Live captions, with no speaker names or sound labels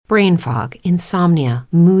brain fog, insomnia,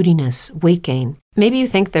 moodiness, weight gain. Maybe you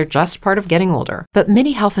think they're just part of getting older, but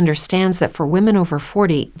MIDI Health understands that for women over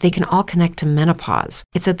 40, they can all connect to menopause.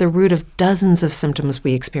 It's at the root of dozens of symptoms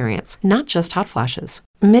we experience, not just hot flashes.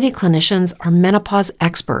 MIDI clinicians are menopause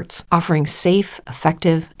experts, offering safe,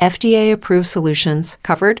 effective, FDA-approved solutions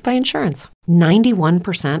covered by insurance.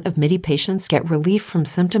 91% of MIDI patients get relief from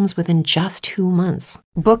symptoms within just 2 months.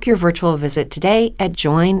 Book your virtual visit today at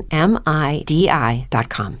joinmidi.com.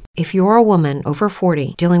 If you're a woman over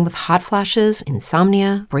 40 dealing with hot flashes,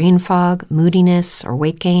 insomnia, brain fog, moodiness, or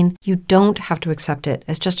weight gain, you don't have to accept it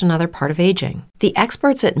as just another part of aging. The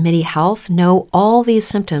experts at MIDI Health know all these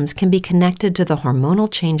symptoms can be connected to the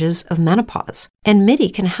hormonal changes of menopause. And MIDI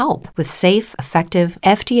can help with safe, effective,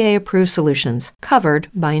 FDA-approved solutions covered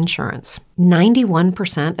by insurance.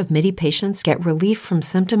 91% of MIDI patients get relief from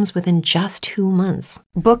symptoms within just 2 months.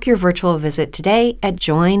 Book your virtual visit today at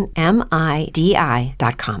joinmidi.com.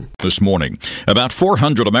 This morning, about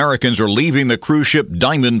 400 Americans are leaving the cruise ship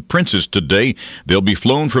Diamond Princess today. They'll be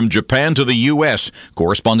flown from Japan to the U.S.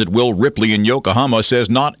 Correspondent Will Ripley in Yokohama says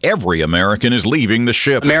not every American is leaving the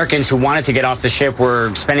ship. Americans who wanted to get off the ship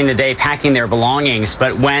were spending the day packing their belongings,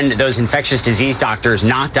 but when those infectious disease doctors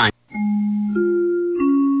knocked on...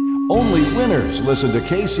 Only winners listen to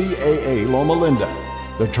KCAA Loma Linda,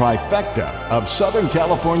 the trifecta of Southern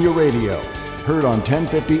California radio. Heard on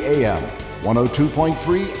 1050 AM,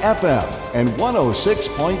 102.3 FM, and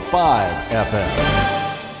 106.5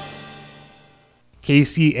 FM.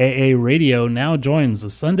 KCAA Radio now joins the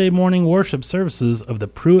Sunday morning worship services of the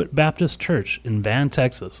Pruitt Baptist Church in Van,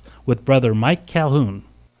 Texas, with Brother Mike Calhoun.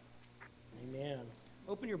 Amen.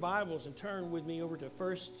 Open your Bibles and turn with me over to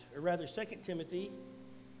 2 Timothy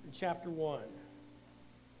chapter 1.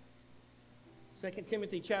 2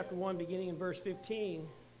 Timothy chapter 1, beginning in verse 15. We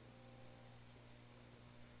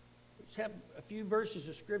just have a few verses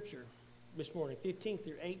of Scripture this morning, 15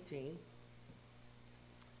 through 18.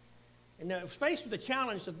 And now I was faced with the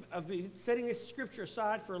challenge of setting this Scripture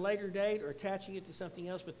aside for a later date or attaching it to something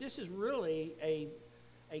else, but this is really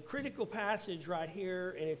a critical passage right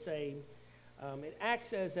here, and it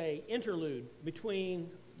acts as an interlude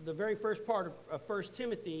between the very first part of 1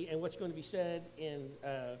 Timothy and what's going to be said in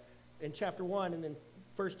chapter 1 and then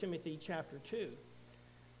 1 Timothy chapter 2.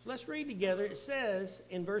 So let's read together. It says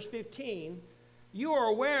in verse 15, "You are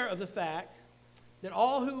aware of the fact that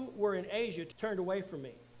all who were in Asia turned away from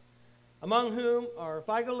me, among whom are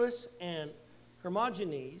Phygelus and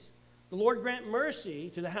Hermogenes. The Lord grant mercy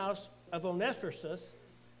to the house of Onesiphorus,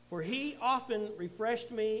 for he often refreshed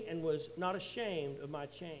me and was not ashamed of my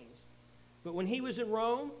chains. But when he was in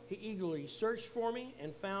Rome, he eagerly searched for me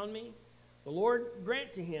and found me. The Lord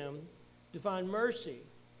grant to him to find mercy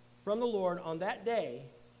from the Lord on that day,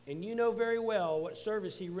 and you know very well what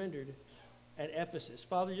service he rendered at Ephesus."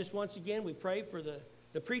 Father, just once again, we pray for the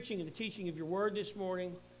preaching and the teaching of your word this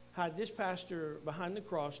morning. Hide this pastor behind the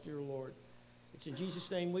cross, dear Lord. It's in Jesus'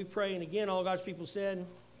 name we pray. And again, all God's people said,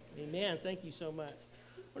 amen. Thank you so much.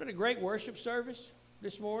 What a great worship service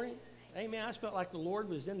this morning. Amen. I just felt like the Lord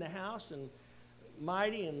was in the house and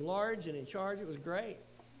mighty and large and in charge. It was great.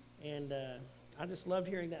 And I just loved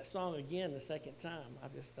hearing that song again the second time. I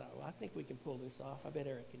just thought, well, I think we can pull this off. I bet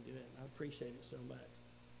Eric can do it. I appreciate it so much.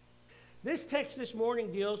 This text this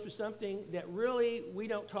morning deals with something that really we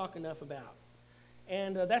don't talk enough about.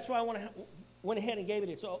 And that's why I went ahead and gave it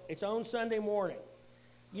its own Sunday morning.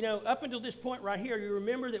 You know, up until this point right here, you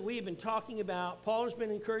remember that we have been talking about, Paul has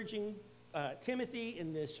been encouraging Timothy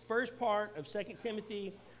in this first part of 2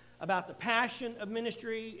 Timothy about the passion of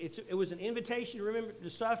ministry. It was an invitation to remember to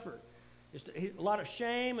suffer. A lot of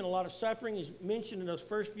shame and a lot of suffering is mentioned in those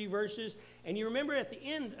first few verses. And you remember at the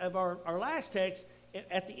end of our last text,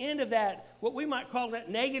 at the end of that, what we might call that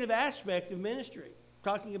negative aspect of ministry,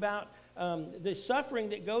 talking about the suffering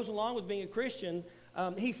that goes along with being a Christian,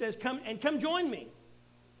 he says, come join me.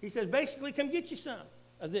 He says, basically, come get you some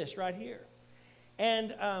of this right here.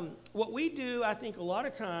 And what we do, I think, a lot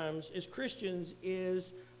of times as Christians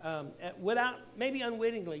is, without, maybe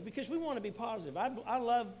unwittingly, because we want to be positive. I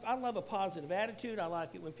love a positive attitude. I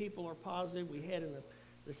like it when people are positive. We head in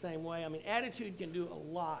the same way. I mean, attitude can do a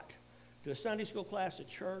lot to a Sunday school class, a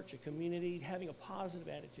church, a community, having a positive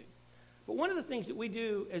attitude. But one of the things that we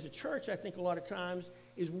do as a church, I think, a lot of times,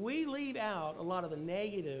 is we leave out a lot of the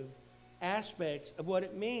negative aspects of what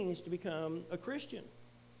it means to become a Christian.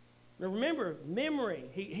 Now remember, memory.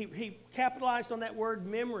 He capitalized on that word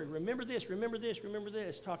memory. Remember this, remember this, remember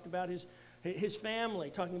this. Talked about his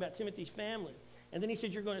family, talking about Timothy's family. And then he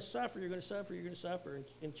said, you're going to suffer, you're going to suffer, you're going to suffer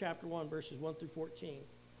in chapter 1, verses 1 through 14.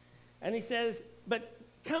 And he says, but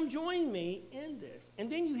Come join me in this.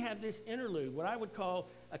 And then you have this interlude, what I would call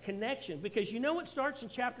a connection, because you know what starts in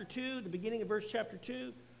chapter 2, the beginning of verse chapter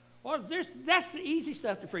 2? Well, that's the easy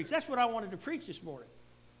stuff to preach. That's what I wanted to preach this morning.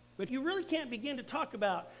 But you really can't begin to talk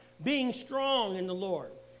about being strong in the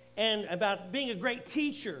Lord and about being a great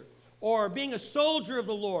teacher or being a soldier of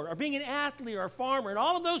the Lord or being an athlete or a farmer. And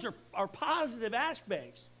all of those are positive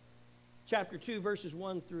aspects. Chapter 2, verses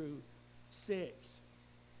 1 through 6.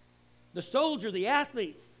 The soldier, the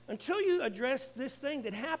athlete, until you address this thing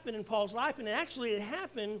that happened in Paul's life, and actually it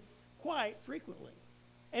happened quite frequently.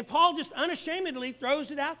 And Paul just unashamedly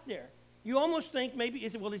throws it out there. You almost think maybe,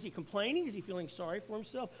 is he complaining? Is he feeling sorry for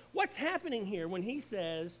himself? What's happening here when he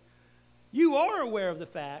says, you are aware of the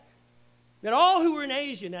fact that all who were in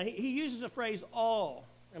Asia, now he uses the phrase all,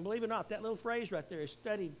 and believe it or not, that little phrase right there is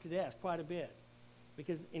studied to death quite a bit,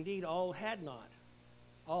 because indeed all had not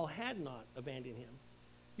abandoned him.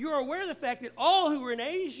 You are aware of the fact that all who were in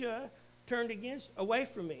Asia turned away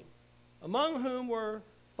from me, among whom were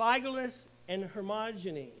Phygelus and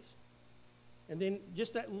Hermogenes. And then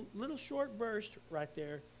just that little short burst right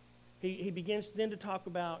there, he begins then to talk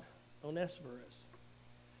about Onesiphorus.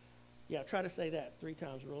 Yeah, try to say that 3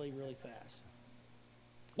 times really, really fast.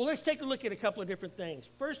 Well, let's take a look at a couple of different things.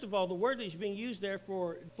 First of all, the word that is being used there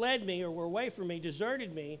for fled me or were away from me,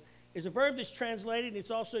 deserted me, is a verb that's translated, and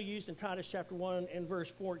it's also used in Titus chapter 1 and verse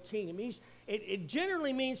 14. It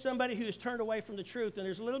generally means somebody who has turned away from the truth, and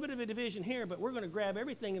there's a little bit of a division here, but we're going to grab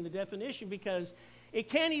everything in the definition because it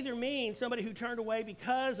can either mean somebody who turned away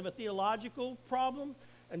because of a theological problem,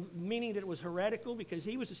 and meaning that it was heretical because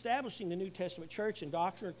he was establishing the New Testament church and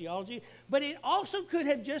doctrine and theology, but it also could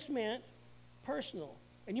have just meant personal.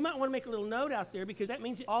 And you might want to make a little note out there because that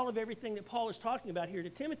means that all of everything that Paul is talking about here to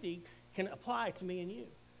Timothy can apply to me and you.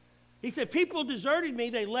 He said, people deserted me,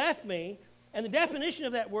 they left me, and the definition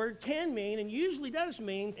of that word can mean, and usually does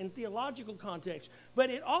mean in theological context, but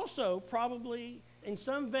it also probably, in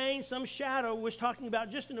some vein, some shadow, was talking about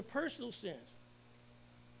just in a personal sense.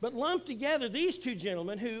 But lumped together, these two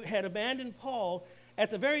gentlemen who had abandoned Paul, at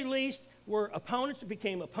the very least,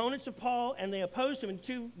 became opponents of Paul, and they opposed him in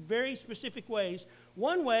 2 very specific ways.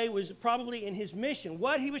 One way was probably in his mission,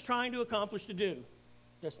 what he was trying to accomplish to do.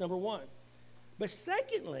 That's number 1. But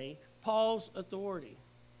secondly, Paul's authority.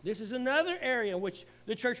 This is another area in which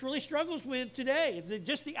the church really struggles with today.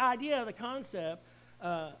 Just the idea, the concept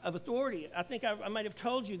of authority. I think I might have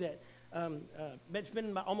told you that it's been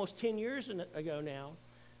about almost 10 years ago now.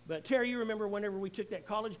 But Terry, you remember whenever we took that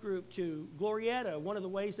college group to Glorieta, one of the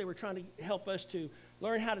ways they were trying to help us to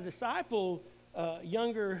learn how to disciple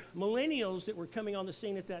younger millennials that were coming on the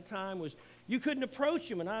scene at that time was you couldn't approach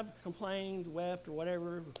them. And I've complained, wept, or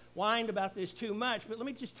whatever, whined about this too much. But let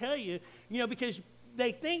me just tell you, because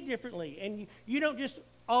they think differently. And you don't just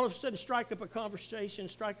all of a sudden strike up a conversation,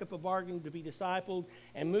 strike up a bargain to be discipled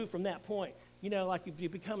and move from that point. Like if you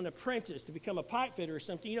become an apprentice, to become a pipe fitter or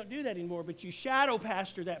something, you don't do that anymore, but you shadow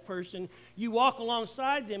pastor that person. You walk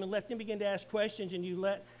alongside them and let them begin to ask questions, and you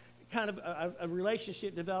let kind of a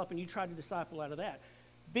relationship develop, and you try to disciple out of that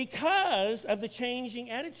because of the changing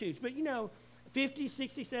attitudes. But 50,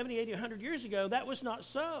 60, 70, 80, 100 years ago, that was not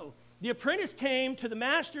so. The apprentice came to the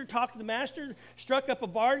master, talked to the master, struck up a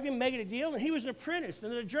bargain, made it a deal, and he was an apprentice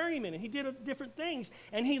and then a journeyman, and he did different things,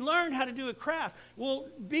 and he learned how to do a craft. Well,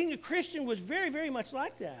 being a Christian was very, very much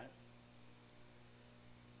like that.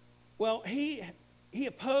 Well, he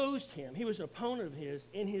opposed him. He was an opponent of his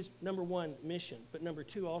in his, number 1, mission, but number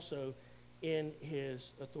 2, also in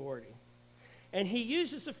his authority. And he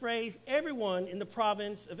uses the phrase, everyone in the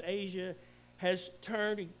province of Asia has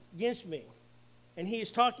turned against me. And he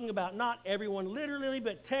is talking about not everyone literally,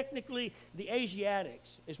 but technically the Asiatics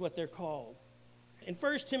is what they're called. In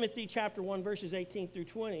 1 Timothy chapter 1, verses 18 through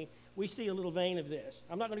 20, we see a little vein of this.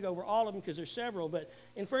 I'm not going to go over all of them because there's several, but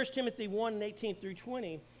in 1 Timothy 1 and 18 through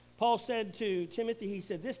 20, Paul said to Timothy, he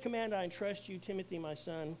said, this command I entrust you, Timothy, my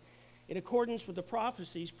son, in accordance with the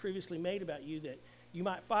prophecies previously made about you, that you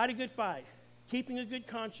might fight a good fight, keeping a good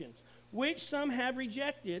conscience, which some have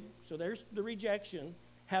rejected, so there's the rejection,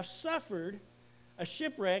 have suffered a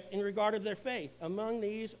shipwreck in regard of their faith. Among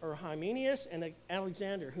these are Hymenaeus and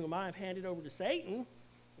Alexander, whom I have handed over to Satan.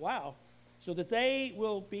 Wow. So that they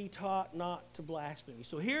will be taught not to blaspheme.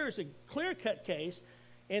 So here is a clear-cut case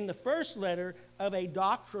in the first letter of a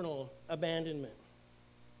doctrinal abandonment.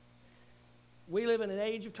 We live in an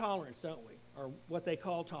age of tolerance, don't we? Or what they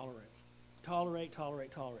call tolerance. Tolerate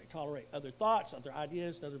other thoughts, other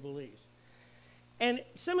ideas, other beliefs. And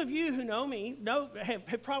some of you who know me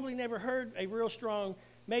have probably never heard a real strong,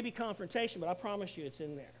 maybe confrontation, but I promise you it's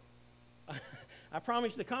in there. I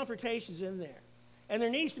promise the confrontation's in there. And there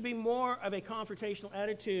needs to be more of a confrontational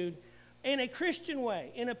attitude in a Christian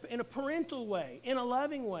way, in a parental way, in a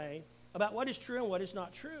loving way about what is true and what is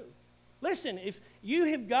not true. Listen, if you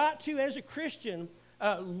have got to, as a Christian,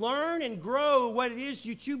 learn and grow what it is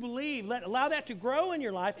that you believe, allow that to grow in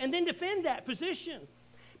your life, and then defend that position.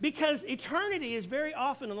 Because eternity is very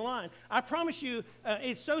often on the line. I promise you,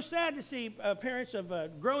 it's so sad to see parents of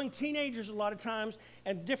growing teenagers a lot of times,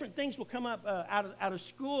 and different things will come up out of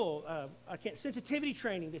school. Sensitivity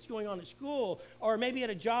training that's going on at school, or maybe at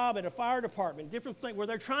a job at a fire department, different things where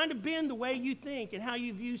they're trying to bend the way you think and how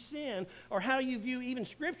you view sin, or how you view even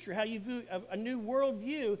Scripture, how you view a new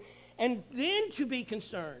worldview, and then to be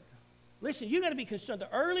concerned. Listen, you got to be concerned.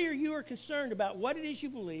 The earlier you are concerned about what it is you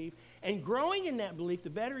believe and growing in that belief,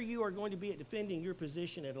 the better you are going to be at defending your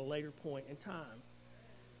position at a later point in time.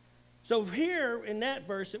 So here in that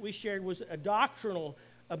verse that we shared was a doctrinal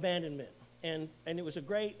abandonment. And it was a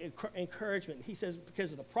great encouragement. He says,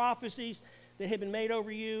 because of the prophecies that had been made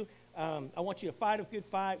over you, I want you to fight a good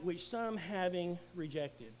fight, which some having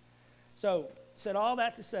rejected. So said all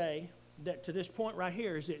that to say that to this point right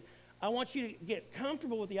here is that I want you to get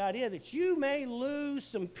comfortable with the idea that you may lose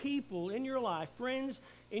some people in your life, friends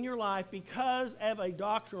in your life, because of a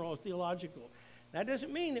doctrinal or theological. That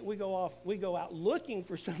doesn't mean that we go out looking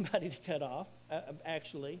for somebody to cut off,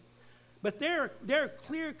 actually. But there are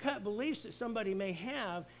clear-cut beliefs that somebody may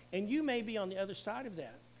have, and you may be on the other side of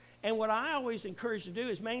that. And what I always encourage to do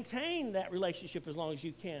is maintain that relationship as long as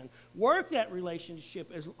you can. Work that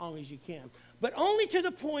relationship as long as you can. But only to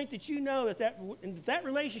the point that you know that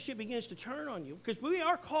relationship begins to turn on you. Because we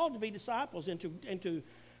are called to be disciples,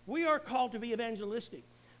 we are called to be evangelistic.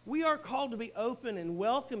 We are called to be open and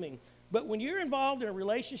welcoming. But when you're involved in a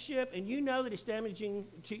relationship and you know that it's damaging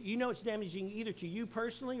either to you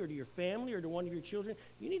personally or to your family or to one of your children,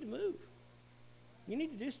 you need to move. You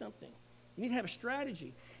need to do something. You need to have a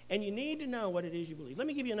strategy. And you need to know what it is you believe. Let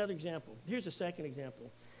me give you another example. Here's a second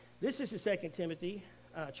example. This is the 2 Timothy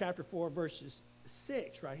chapter 4, verses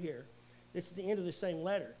 6 right here. This is the end of the same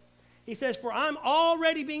letter. He says, for I'm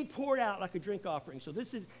already being poured out like a drink offering. So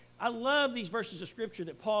I love these verses of Scripture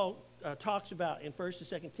that Paul talks about in 1 and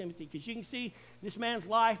 2 Timothy, because you can see this man's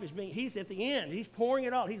life he's at the end. He's pouring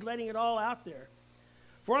it all. He's letting it all out there.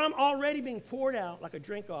 For I'm already being poured out like a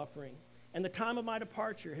drink offering, and the time of my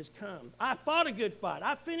departure has come. I fought a good fight.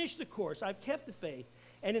 I finished the course. I've kept the faith.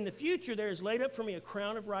 And in the future there is laid up for me a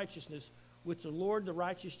crown of righteousness, which the Lord, the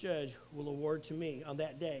righteous judge, will award to me on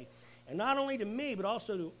that day. And not only to me, but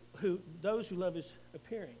also to those who love his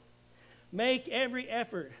appearing. Make every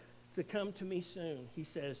effort to come to me soon, he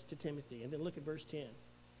says to Timothy. And then look at verse 10.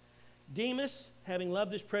 Demas, having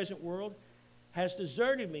loved this present world, has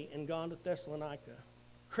deserted me and gone to Thessalonica.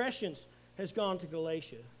 Crescens has gone to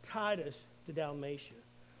Galatia, Titus to Dalmatia.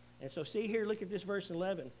 And so see here, look at this verse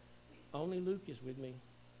 11. Only Luke is with me.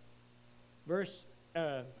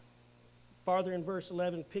 Farther in verse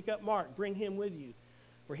 11, pick up Mark, bring him with you,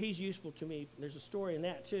 for he's useful to me. There's a story in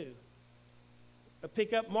that too.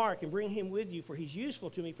 Pick up Mark and bring him with you, for he's useful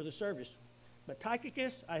to me for the service. But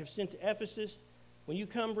Tychicus I have sent to Ephesus. When you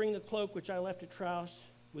come, bring the cloak which I left at Troas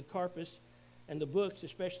with Carpus, and the books,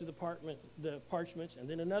 especially the parchments. And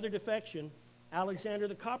then another defection, Alexander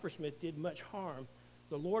the coppersmith did much harm.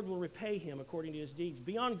 The Lord will repay him according to his deeds.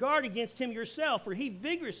 Be on guard against him yourself, for he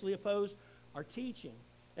vigorously opposed our teaching.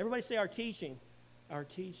 Everybody say our teaching. Our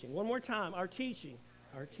teaching. One more time, our teaching.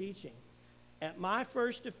 Our teaching. At my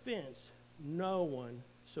first offense, no one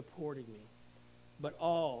supported me, but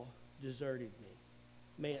all deserted me.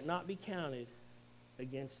 May it not be counted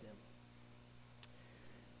against them.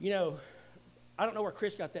 You know, I don't know where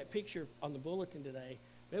Chris got that picture on the bulletin today,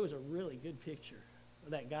 but it was a really good picture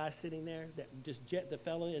of that guy sitting there, the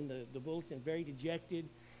fellow in the bulletin, very dejected.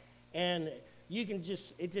 And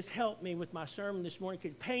it just helped me with my sermon this morning,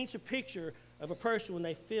 because it paints a picture of a person when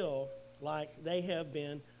they feel like they have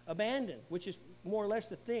been abandoned, which is more or less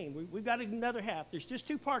the theme. We've got another half. There's just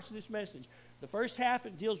two parts of this message. The first half,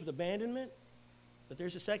 it deals with abandonment, but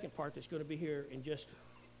there's a second part that's going to be here in just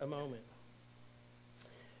a moment.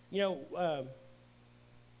 You know,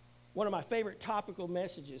 one of my favorite topical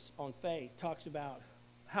messages on faith talks about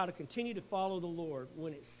how to continue to follow the Lord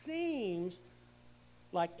when it seems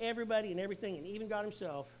like everybody and everything, and even God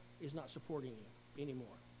himself, is not supporting you anymore.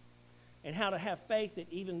 And how to have faith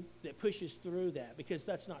that pushes through that, because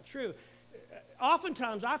that's not true.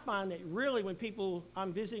 Oftentimes I find that really when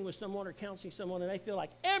I'm visiting with someone or counseling someone and they feel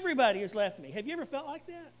like everybody has left me. Have you ever felt like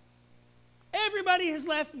that? Everybody has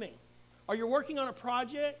left me. Or you're working on a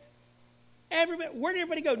project. Where did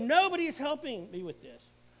everybody go? Nobody is helping me with this.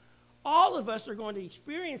 All of us are going to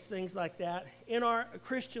experience things like that in our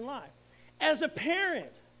Christian life. As a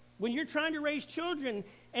parent, when you're trying to raise children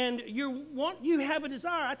and you have a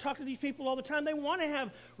desire, I talk to these people all the time, they want to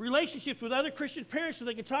have relationships with other Christian parents so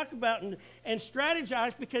they can talk about and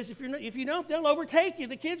strategize, because if you don't, they'll overtake you.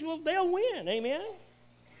 The kids they'll win, amen?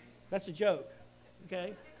 That's a joke,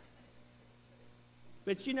 okay?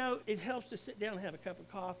 But it helps to sit down and have a cup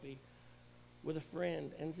of coffee with a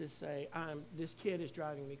friend and just say, this kid is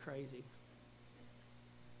driving me crazy.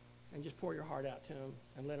 And just pour your heart out to him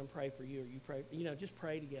and let him pray for you, or you pray, just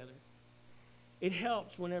pray together. It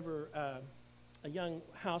helps whenever a young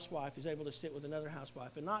housewife is able to sit with another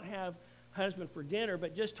housewife and not have husband for dinner,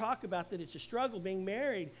 but just talk about that it's a struggle being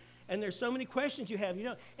married, and there's so many questions you have,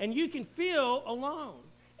 and you can feel alone.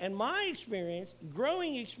 And my experience,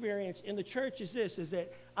 growing experience in the church is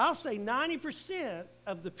that I'll say 90%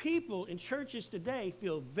 of the people in churches today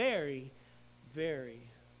feel very, very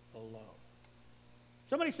alone.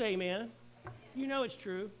 Somebody say amen. It's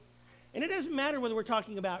true. And it doesn't matter whether we're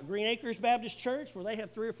talking about Green Acres Baptist Church, where they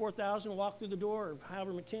have 3,000 or 4,000 walk through the door, or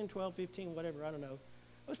however, 10, 12, 15, whatever, I don't know.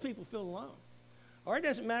 Those people feel alone. Or it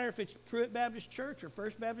doesn't matter if it's Pruitt Baptist Church or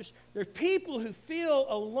First Baptist. There's people who feel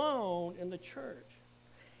alone in the church.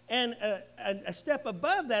 And a step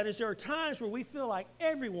above that is there are times where we feel like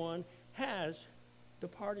everyone has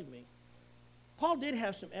departed me. Paul did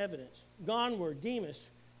have some evidence. Gone were Demas,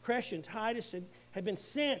 Crescens, Titus had been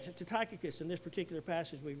sent to Tychicus in this particular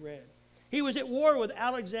passage we read. He was at war with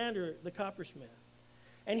Alexander the coppersmith.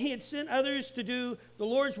 And he had sent others to do the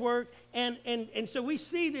Lord's work. And so we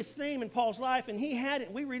see this theme in Paul's life, and he had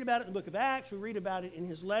it. We read about it in the book of Acts. We read about it in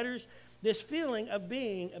his letters, this feeling of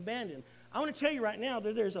being abandoned. I want to tell you right now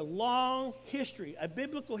that there's a long history, a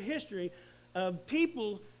biblical history of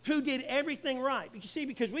people who did everything right.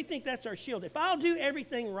 Because we think that's our shield. If I'll do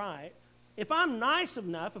everything right, if I'm nice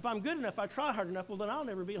enough, if I'm good enough, I try hard enough, well, then I'll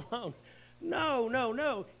never be alone.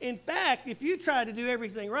 No. In fact, if you try to do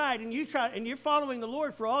everything right and you're following the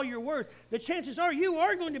Lord for all your worth, the chances are you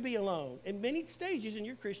are going to be alone in many stages in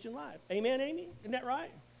your Christian life. Amen, Amy? Isn't that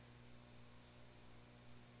right?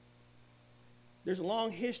 There's a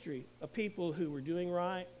long history of people who were doing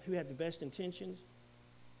right, who had the best intentions,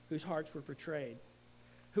 whose hearts were betrayed,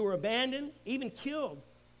 who were abandoned, even killed,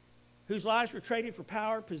 whose lives were traded for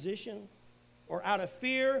power, position, or out of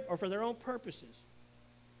fear or for their own purposes,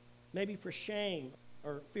 maybe for shame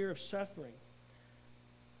or fear of suffering,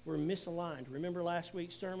 were misaligned. Remember last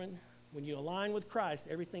week's sermon? When you align with Christ,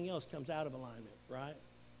 everything else comes out of alignment, right?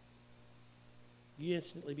 You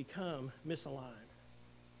instantly become misaligned.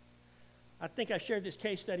 I think I shared this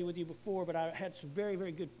case study with you before, but I had some very,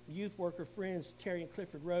 very good youth worker friends, Terry and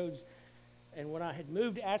Clifford Rhodes, and when I had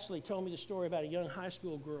moved, actually told me the story about a young high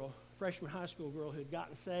school girl, freshman high school girl who had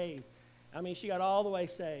gotten saved. I mean, she got all the way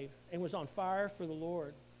saved and was on fire for the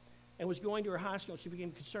Lord and was going to her high school. She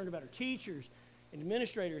became concerned about her teachers and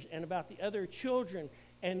administrators and about the other children,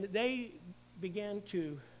 and they began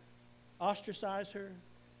to ostracize her,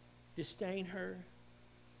 disdain her.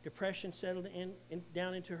 Depression settled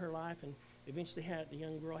down into her life, and eventually the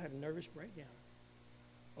young girl had a nervous breakdown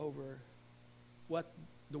over what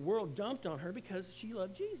the world dumped on her because she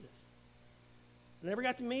loved Jesus. I never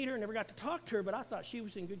got to meet her, never got to talk to her, but I thought she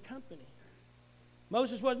was in good company.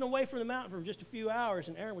 Moses wasn't away from the mountain for just a few hours,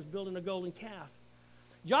 and Aaron was building a golden calf.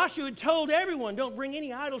 Joshua had told everyone, don't bring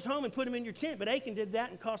any idols home and put them in your tent, but Achan did that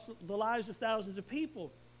and cost the lives of thousands of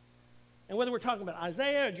people. And whether we're talking about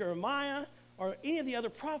Isaiah or Jeremiah or any of the other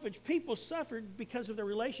prophets, people suffered because of their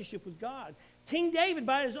relationship with God. King David,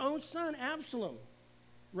 by his own son, Absalom,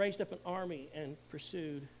 raised up an army and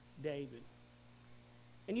pursued David.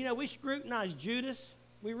 And we scrutinize Judas.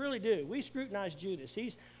 We really do. We scrutinize Judas.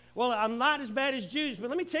 I'm not as bad as Judas, but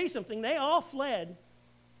let me tell you something. They all fled.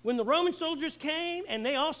 When the Roman soldiers came and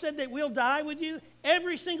they all said that we'll die with you,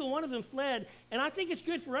 every single one of them fled. And I think it's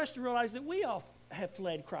good for us to realize that we all have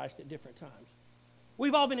fled Christ at different times.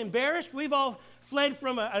 We've all been embarrassed. We've all fled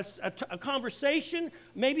from a conversation,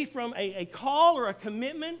 maybe from a call or a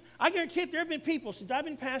commitment. I guarantee there have been people, since I've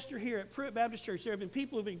been pastor here at Pruitt Baptist Church, there have been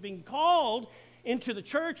people who have been called into the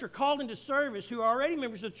church or called into service who are already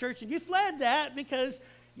members of the church, and you fled that because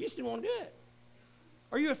you just didn't want to do it.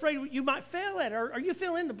 Are you afraid you might fail at it? Or you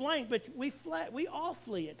fill in the blank, but we all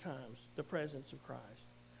flee at times the presence of Christ.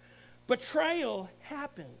 Betrayal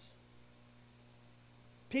happens.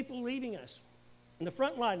 People leaving us in the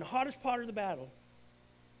front line, the hottest part of the battle,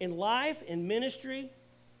 in life, in ministry.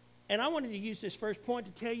 And I wanted to use this first point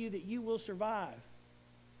to tell you that you will survive.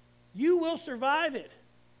 You will survive it.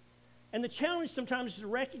 And the challenge sometimes is to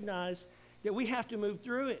recognize that we have to move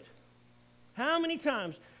through it. How many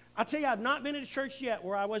times? I'll tell you, I've not been at a church yet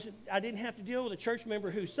where I didn't have to deal with a church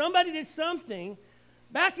member who somebody did something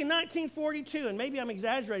Back in 1942, and maybe I'm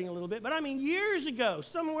exaggerating a little bit, but I mean years ago,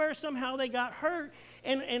 somewhere, somehow they got hurt.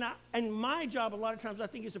 And my job a lot of times, I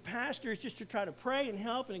think, as a pastor is just to try to pray and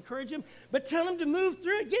help and encourage them, but tell them to move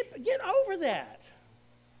through it. Get over that.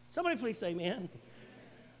 Somebody please say amen.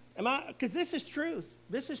 Because this is truth.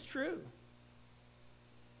 This is true.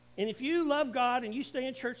 And if you love God and you stay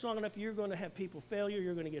in church long enough, you're going to have people failure,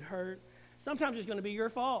 you're going to get hurt. Sometimes it's going to be your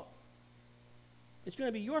fault. It's going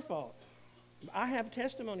to be your fault. I have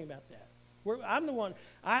testimony about that. I'm the one.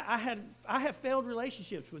 I have failed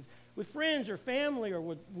relationships with friends or family or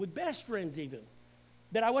with best friends even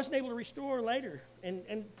that I wasn't able to restore later.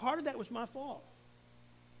 And part of that was my fault.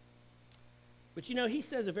 But you know, he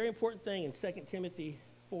says a very important thing in 2 Timothy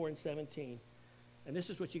 4:17. And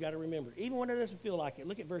this is what you got to remember. Even when it doesn't feel like it.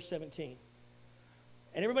 Look at verse 17.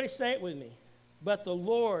 And everybody say it with me. But the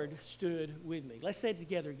Lord stood with me. Let's say it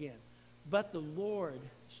together again. But the Lord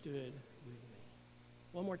stood with me.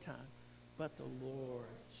 One more time. But the Lord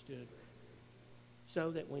stood with me.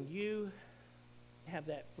 So that when you have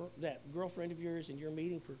that girlfriend of yours and you're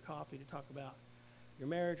meeting for coffee to talk about your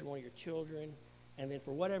marriage or one of your children, and then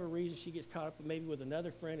for whatever reason she gets caught up maybe with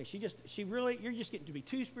another friend, and you're just getting to be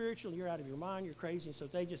too spiritual, and you're out of your mind, you're crazy, and so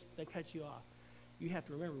they cut you off. You have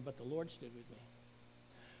to remember, but the Lord stood with me.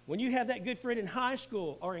 When you have that good friend in high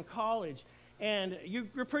school or in college, and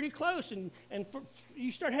you're pretty close, and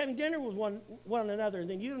you start having dinner with one another, and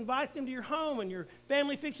then you invite them to your home, and your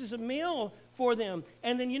family fixes a meal for them,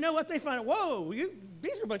 and then you know what? They find out, whoa,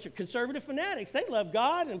 these are a bunch of conservative fanatics. They love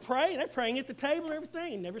God and pray. They're praying at the table and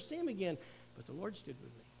everything, and never see them again. But the Lord stood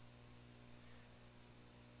with me.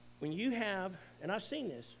 When you have, and I've seen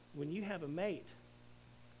this, when you have a mate,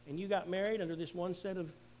 and you got married under this one set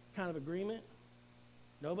of kind of agreement,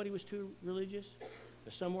 nobody was too religious,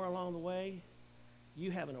 but somewhere along the way,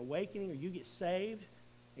 you have an awakening or you get saved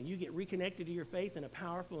and you get reconnected to your faith in a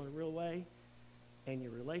powerful and a real way, and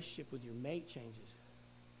your relationship with your mate changes.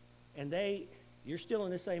 And you're still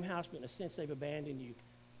in the same house, but in a sense they've abandoned you.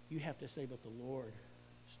 You have to say, but the Lord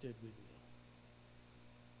stood with me.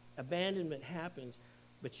 Abandonment happens,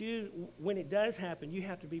 but when it does happen, you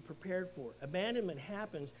have to be prepared for it. Abandonment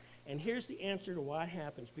happens, and here's the answer to why it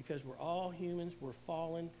happens. Because we're all humans, we're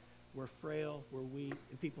fallen, we're frail, we're weak,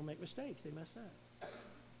 and people make mistakes. They mess up.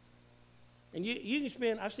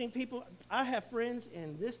 And I've seen people, I have friends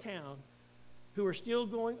in this town who are still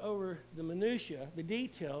going over the minutia, the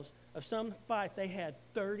details of some fight they had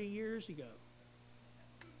 30 years ago.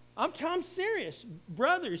 I'm serious.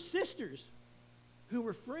 Brothers, sisters, who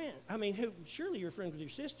were friends. Surely you're friends with your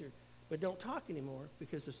sister, but don't talk anymore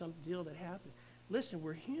because of some deal that happened. Listen,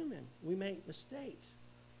 we're human. We make mistakes.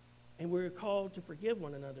 And we're called to forgive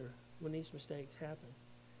one another when these mistakes happen.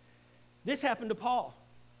 This happened to Paul.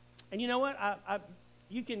 And you know what?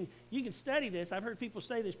 You can study this. I've heard people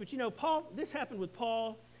say this, but this happened with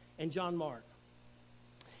Paul and John Mark.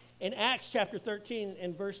 In Acts chapter 13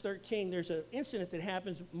 and verse 13, there's an incident that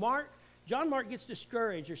happens. John Mark gets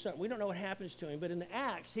discouraged or something. We don't know what happens to him, but in the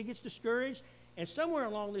Acts, he gets discouraged, and somewhere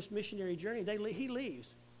along this missionary journey, he leaves.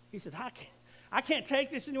 He says, I can't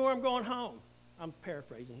take this anymore. I'm going home. I'm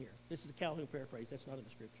paraphrasing here. This is a Calhoun paraphrase. That's not in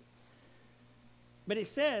the scripture. But it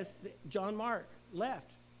says that John Mark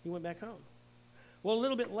left. He went back home. Well, a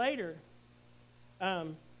little bit later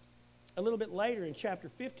in chapter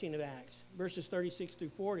 15 of Acts, verses 36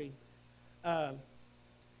 through 40,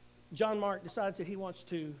 John Mark decides that he wants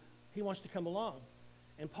to come along.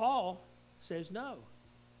 And Paul says no.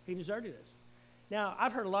 He deserted us. Now,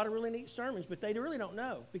 I've heard a lot of really neat sermons, but they really don't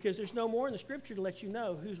know because there's no more in the scripture to let you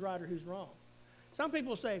know who's right or who's wrong. Some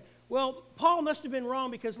people say, well, Paul must have been wrong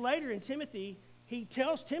because later in Timothy, he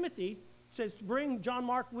tells Timothy, says, bring John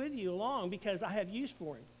Mark with you along because I have use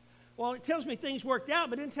for him. Well, it tells me things worked out,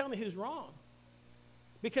 but it didn't tell me who's wrong.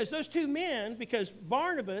 Because those two men, because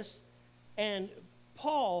Barnabas and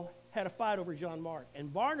Paul had a fight over John Mark.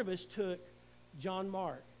 And Barnabas took John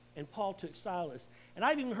Mark, and Paul took Silas. And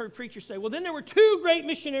I've even heard preachers say, well, then there were two great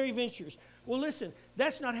missionary ventures. Well, listen,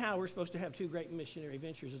 that's not how we're supposed to have two great missionary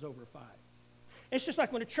ventures is over a fight. It's just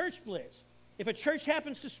like when a church splits. If a church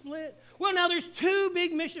happens to split, well, now there's two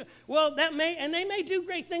big missions. Well, they may do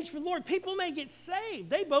great things for the Lord. People may get saved.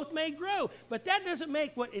 They both may grow. But that doesn't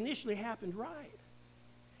make what initially happened right.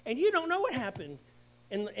 And you don't know what happened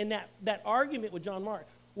in that argument with John Mark.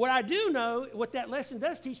 What I do know, what that lesson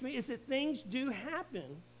does teach me, is that things do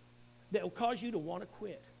happen that will cause you to want to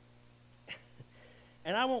quit.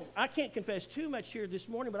 And I can't confess too much here this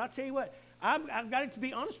morning, but I'll tell you what, I've got to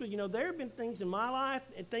be honest with you. There have been things in my life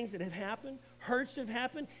and things that have happened, hurts have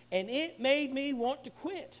happened, and it made me want to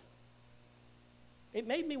quit. It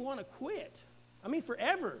made me want to quit.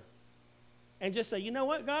 Forever. and just say, you know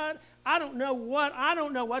what, God, I don't know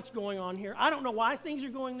what's going on here. I don't know why things are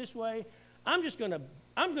going this way. I'm going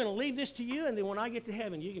to leave this to you, and then when I get to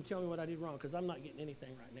heaven, you can tell me what I did wrong, because I'm not getting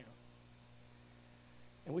anything right now.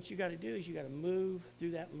 And what you got to do is you got to move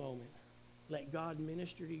through that moment. Let God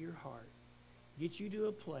minister to your heart. Get you to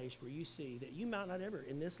a place where you see that you might not ever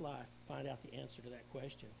in this life find out the answer to that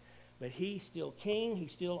question. But he's still king.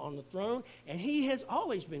 He's still on the throne. And he has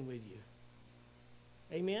always been with you.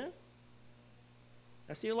 Amen?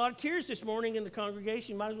 I see a lot of tears this morning in the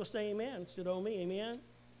congregation. Might as well say amen instead of oh me. Amen?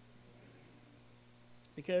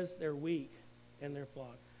 Because they're weak and they're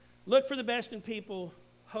flawed. Look for the best in people.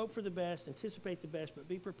 Hope for the best. Anticipate the best. But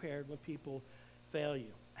be prepared when people fail you.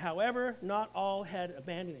 However, not all had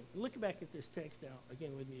abandoned him. Look back at this text now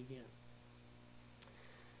again with me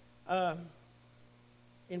again.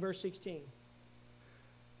 In verse 16.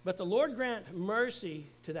 But the Lord grant mercy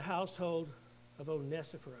to the household of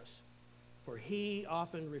Onesiphorus, for he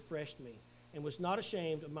often refreshed me and was not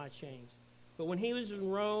ashamed of my chains. But when he was in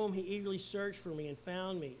Rome, he eagerly searched for me and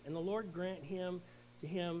found me. And the Lord grant him to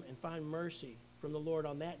him and find mercy from the Lord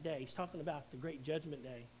on that day. He's talking about the great judgment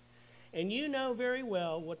day. And you know very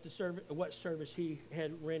well what service he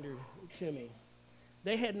had rendered to me.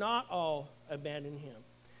 They had not all abandoned him.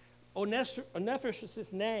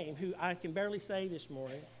 Onesiphorus' name, who I can barely say this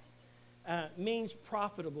morning, means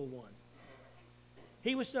profitable one.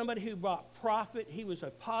 He was somebody who brought profit. He was a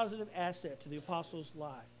positive asset to the apostles'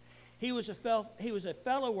 life. He was a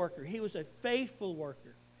fellow worker. He was a faithful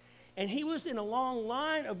worker. And he was in a long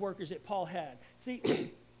line of workers that Paul had.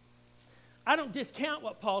 See, I don't discount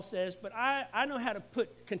what Paul says, but I know how to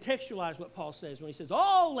contextualize what Paul says when he says,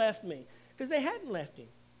 all left me, because they hadn't left him.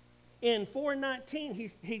 In 4:19,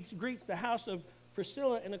 he greets the house of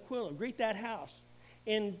Priscilla and Aquila. Greet that house.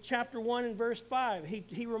 In chapter 1 and verse 5,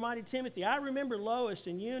 he reminded Timothy, I remember Lois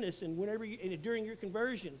and Eunice and during your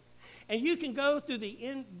conversion. And you can go through the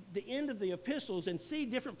end of the epistles and see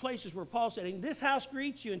different places where Paul said, and this house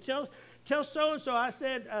greets you, and tell so-and-so I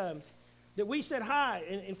said that we said hi.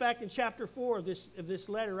 In fact, in chapter 4 of this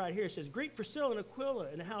letter right here, it says, greet Priscilla and Aquila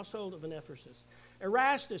in the household of Onesiphorus.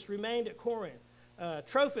 Erastus remained at Corinth.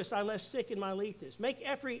 Trophimus I left sick in Miletus. Make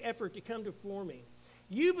every effort to come before me.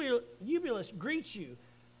 Eubulus greets you.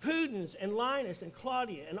 Pudens and Linus and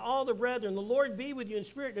Claudia and all the brethren. The Lord be with you in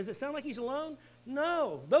spirit. Does it sound like he's alone?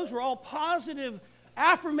 No. Those were all positive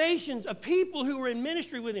affirmations of people who were in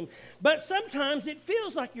ministry with him. But sometimes it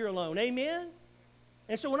feels like you're alone. Amen?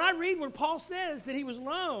 And so when I read where Paul says that he was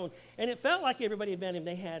alone and it felt like everybody abandoned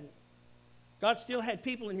him, they hadn't. God still had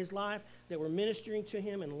people in his life that were ministering to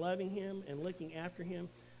him and loving him and looking after him.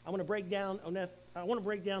 I want to break down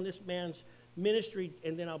this man's ministry,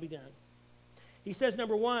 and then I'll be done. He says,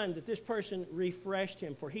 number one, that this person refreshed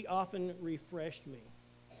him, for he often refreshed me.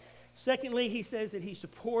 Secondly, he says that he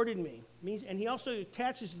supported me. And he also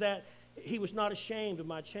attaches that he was not ashamed of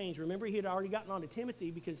my chains. Remember, he had already gotten on to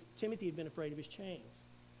Timothy because Timothy had been afraid of his chains.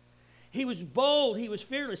 He was bold. He was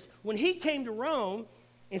fearless. When he came to Rome,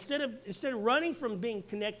 instead of running from being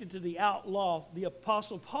connected to the outlaw, the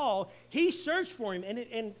Apostle Paul, he searched for him.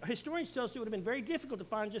 And historians tell us it would have been very difficult to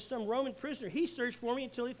find just some Roman prisoner. He searched for me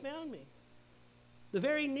until he found me. The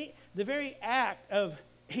very act of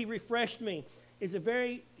he refreshed me is a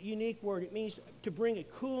very unique word. It means to bring a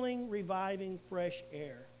cooling, reviving, fresh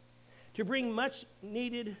air. To bring much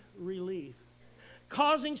needed relief.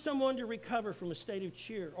 Causing someone to recover from a state of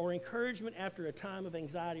cheer or encouragement after a time of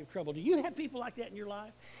anxiety or trouble. Do you have people like that in your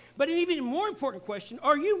life? But an even more important question,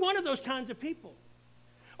 are you one of those kinds of people?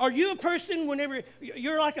 Are you a person whenever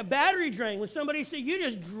you're like a battery drain, when somebody says you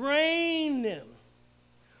just drain them?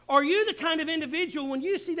 Are you the kind of individual when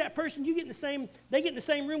you see that person, they get in the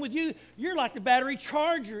same room with you, you're like the battery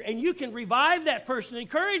charger and you can revive that person,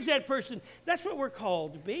 encourage that person. That's what we're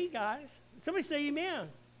called to be, guys. Somebody say amen.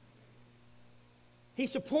 He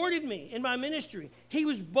supported me in my ministry. He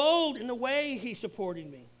was bold in the way he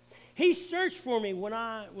supported me. He searched for me when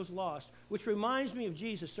I was lost, which reminds me of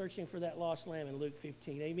Jesus searching for that lost lamb in Luke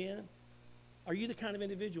 15. Amen? Are you the kind of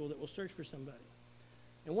individual that will search for somebody?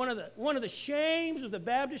 And one of the shames of the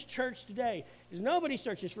Baptist church today is nobody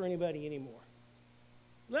searches for anybody anymore.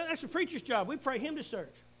 That's the preacher's job. We pray him to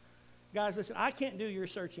search. Guys, listen, I can't do your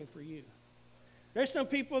searching for you. There's some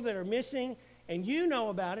people that are missing, and you know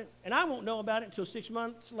about it, and I won't know about it until 6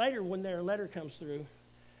 months later when their letter comes through,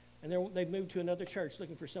 and they've moved to another church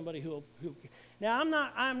looking for somebody who. Now,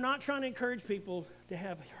 I'm not trying to encourage people to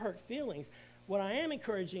have hurt feelings. What I am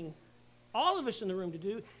encouraging all of us in the room to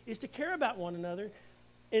do is to care about one another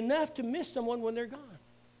enough to miss someone when they're gone.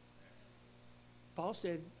 Paul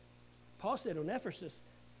said, Onesiphorus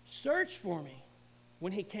searched for me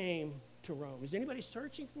when he came to Rome. Is anybody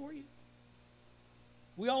searching for you?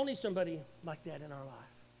 We all need somebody like that in our life.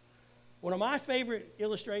 One of my favorite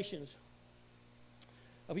illustrations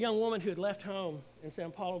of a young woman who had left home in Sao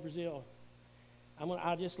Paulo, Brazil.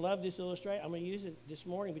 I just love this illustration. I'm going to use it this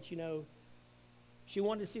morning, but she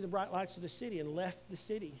wanted to see the bright lights of the city and left the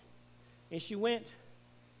city. And she went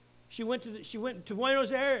to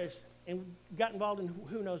Buenos Aires and got involved in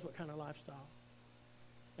who knows what kind of lifestyle.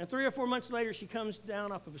 And 3 or 4 months later, she comes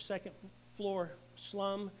down off of a second floor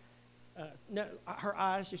slum. Her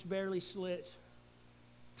eyes just barely slit,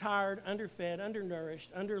 tired, underfed,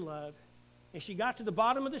 undernourished, underloved. And she got to the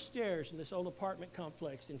bottom of the stairs in this old apartment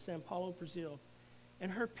complex in Sao Paulo, Brazil,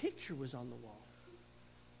 and her picture was on the wall.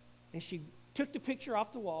 And she took the picture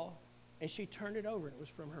off the wall, and she turned it over, and it was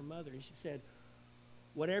from her mother. And she said,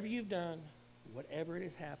 whatever you've done, whatever it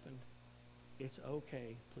has happened, it's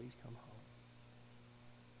okay. Please come home.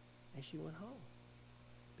 And she went home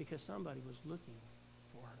because somebody was looking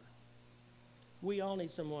for her. We all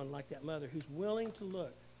need someone like that mother who's willing to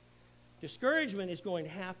look. Discouragement is going to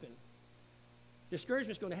happen.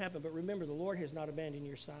 Discouragement is going to happen, but remember, the Lord has not abandoned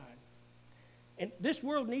your side. And this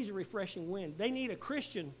world needs a refreshing wind. They need a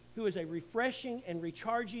Christian who is a refreshing and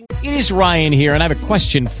recharging. It is Ryan here, and I have a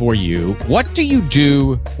question for you. What do you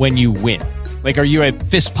do when you win? Like, are you a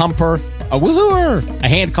fist pumper, a woohooer, a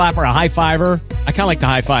hand clapper, a high fiver? I kind of like the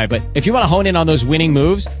high five, but if you want to hone in on those winning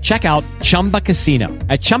moves, check out Chumba Casino.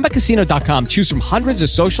 At ChumbaCasino.com, choose from hundreds of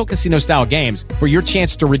social casino-style games for your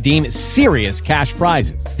chance to redeem serious cash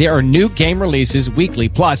prizes. There are new game releases weekly,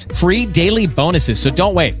 plus free daily bonuses, so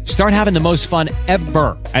don't wait. Start having the most fun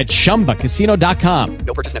ever at ChumbaCasino.com.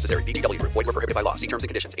 No purchase necessary. VGW Group. Void where prohibited by law. See terms and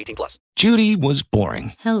conditions. 18+. Judy was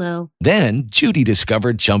boring. Hello. Then Judy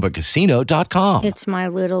discovered ChumbaCasino.com. It's my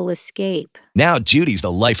little escape. Now Judy's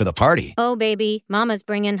the life of the party. Oh, baby, mama's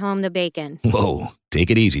bringing home the bacon. Whoa,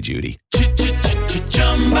 take it easy, Judy.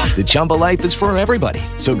 The Chumba life is for everybody.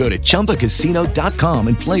 So go to ChumbaCasino.com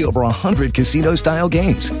and play over 100 casino-style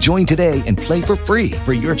games. Join today and play for free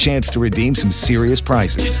for your chance to redeem some serious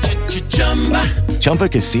prizes.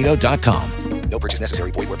 ChumbaCasino.com. No purchase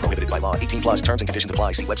necessary. Void where prohibited by law. 18+. Terms and conditions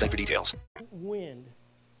apply. See website for details. Wind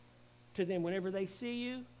to them whenever they see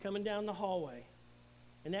you coming down the hallway.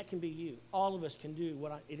 And that can be you. All of us can do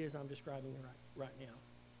what it is I'm describing right now.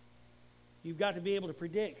 You've got to be able to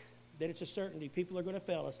predict that it's a certainty. People are going to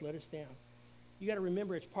fail us, let us down. You got to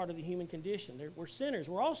remember it's part of the human condition. We're sinners.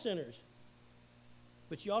 We're all sinners.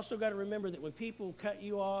 But you also got to remember that when people cut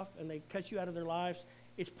you off and they cut you out of their lives,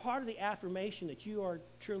 it's part of the affirmation that you are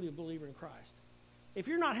truly a believer in Christ. If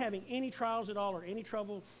you're not having any trials at all or any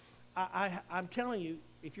trouble, I'm telling you,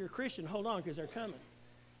 if you're a Christian, hold on, because they're coming.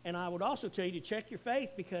 And I would also tell you to check your faith,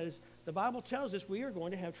 because the Bible tells us we are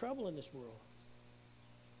going to have trouble in this world.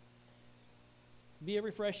 Be a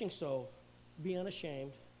refreshing soul. Be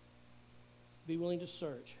unashamed. Be willing to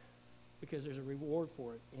search, because there's a reward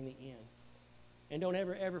for it in the end. And don't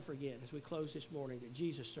ever forget, as we close this morning, that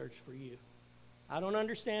Jesus searched for you. I don't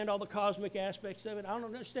understand all the cosmic aspects of it. I don't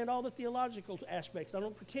understand all the theological aspects. I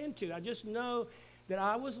don't pretend to. I just know that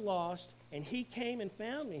I was lost, and he came and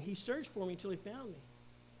found me. He searched for me until he found me.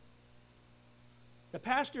 The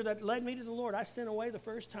pastor that led me to the Lord, I sent away the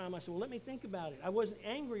first time. I said, well, let me think about it. I wasn't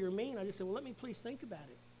angry or mean. I just said, well, let me please think about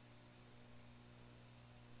it.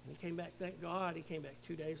 And he came back, thank God, he came back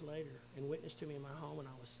 2 days later and witnessed to me in my home, and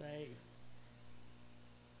I was saved.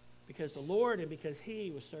 Because the Lord and because he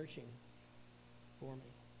was searching for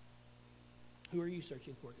me. Who are you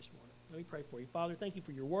searching for this morning? Let me pray for you. Father, thank you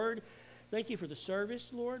for your word. Thank you for the service,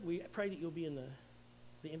 Lord. We pray that you'll be in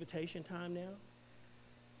the invitation time now.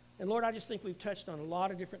 And Lord, I just think we've touched on a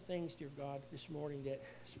lot of different things, dear God, this morning that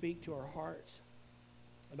speak to our hearts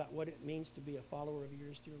about what it means to be a follower of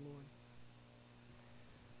yours, dear Lord.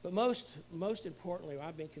 But most importantly,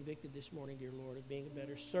 I've been convicted this morning, dear Lord, of being a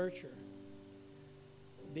better searcher,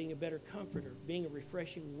 being a better comforter, being a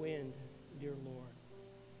refreshing wind, dear Lord,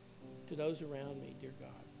 to those around me, dear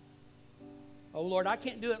God. Oh, Lord, I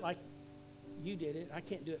can't do it like you did it. I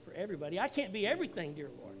can't do it for everybody. I can't be everything, dear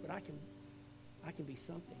Lord, but I can be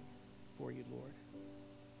something for you, Lord.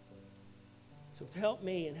 So help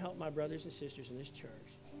me and help my brothers and sisters in this church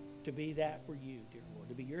to be that for you, dear Lord,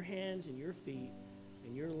 to be your hands and your feet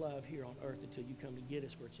and your love here on earth until you come to get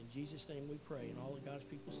us. For it's in Jesus' name we pray, and all of God's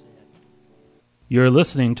people said. You're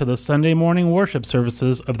listening to the Sunday morning worship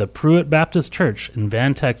services of the Pruitt Baptist Church in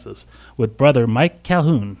Van, Texas, with Brother Mike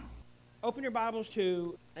Calhoun. Open your Bibles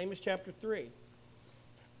to Amos chapter 3.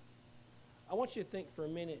 I want you to think for a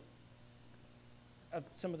minute of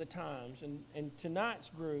some of the times. And tonight's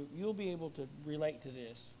group, you'll be able to relate to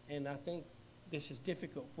this. And I think this is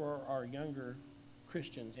difficult for our younger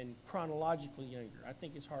Christians and chronologically younger. I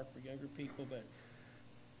think it's hard for younger people, but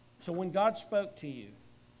so when God spoke to you,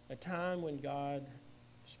 a time when God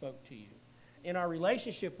spoke to you. In our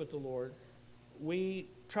relationship with the Lord, we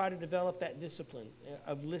try to develop that discipline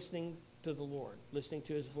of listening to the Lord, listening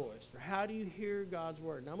to his voice. How do you hear God's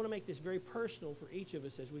word? Now, I'm going to make this very personal for each of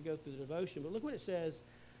us as we go through the devotion, but look what it says,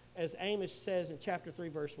 as Amos says in chapter 3,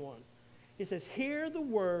 verse 1. It says, "Hear the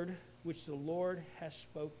word which the Lord has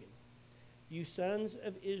spoken, you sons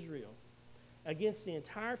of Israel, against the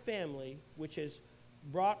entire family which is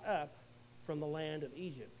brought up from the land of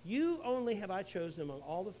Egypt. You only have I chosen among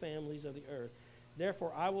all the families of the earth.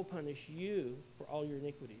 Therefore I will punish you for all your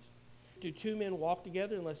iniquities. Do two men walk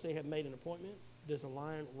together unless they have made an appointment? Does a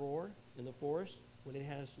lion roar in the forest when it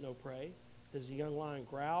has no prey? Does a young lion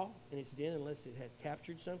growl in its den unless it had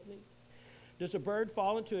captured something? Does a bird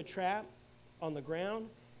fall into a trap on the ground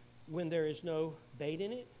when there is no bait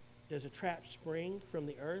in it? Does a trap spring from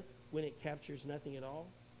the earth when it captures nothing at all?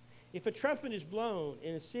 If a trumpet is blown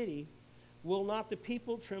in a city, will not the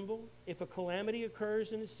people tremble? If a calamity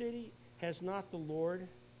occurs in a city, has not the Lord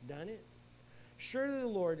done it? Surely the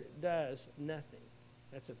Lord does nothing."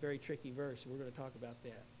 That's a very tricky verse, and we're going to talk about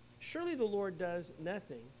that. "Surely the Lord does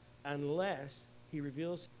nothing unless he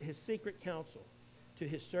reveals his secret counsel to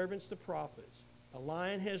his servants the prophets. A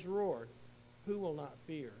lion has roared, who will not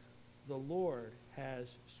fear? The Lord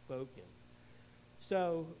has spoken."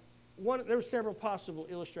 So there were several possible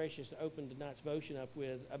illustrations to open tonight's devotion up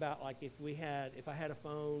with about, like, if I had a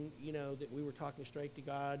phone, that we were talking straight to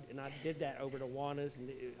God, and I did that over to Juana's,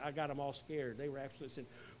 and I got them all scared. They were absolutely saying,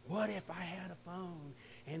 "What if I had a phone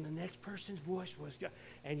and the next person's voice was God?"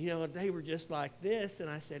 And they were just like this, and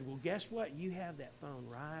I said, "Well, guess what? You have that phone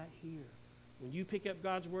right here. When you pick up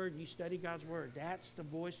God's word, you study God's word. That's the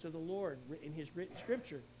voice of the Lord in his written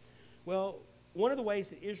scripture." Well, one of the ways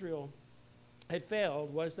that Israel had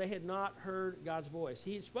failed was they had not heard God's voice.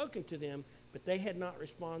 He had spoken to them, but they had not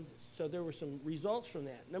responded. So there were some results from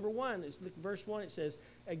that. Number one is verse 1. It says,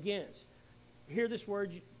 "Against." Hear this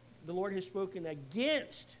word, the Lord has spoken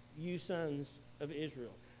against you sons of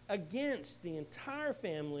Israel. Against the entire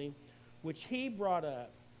family which he brought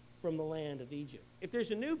up from the land of Egypt. If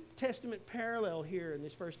there's a New Testament parallel here in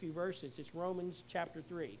this first few verses, it's Romans chapter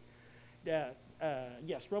 3.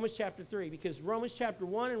 Romans chapter 3, because Romans chapter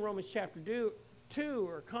 1 and Romans chapter 2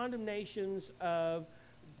 are condemnations of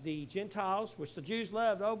the Gentiles, which the Jews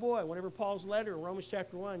loved. Oh boy, whenever Paul's letter in Romans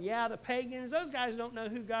chapter 1, the pagans, those guys don't know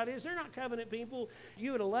who God is. They're not covenant people.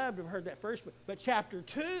 You would have loved to have heard that first. But chapter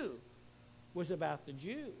 2 was about the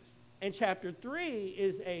Jews. And chapter 3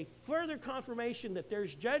 is a further confirmation that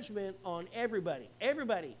there's judgment on everybody.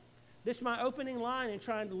 Everybody. This is my opening line in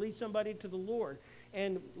trying to lead somebody to the Lord.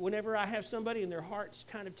 And whenever I have somebody and their heart's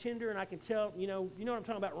kind of tender and I can tell, you know what I'm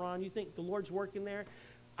talking about, Ron, you think the Lord's working there?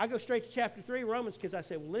 I go straight to chapter 3, Romans, because I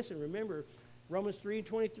say, well, listen, remember, Romans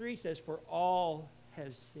 3:23 says, "For all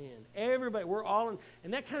have sinned." Everybody, we're all in,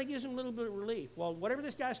 and that kind of gives them a little bit of relief. Well, whatever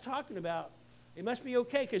this guy's talking about, it must be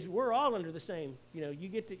okay because we're all under the same, you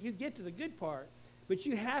get to the good part, but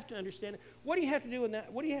you have to understand it. What do you have to do in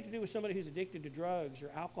that? What do you have to do with somebody who's addicted to drugs or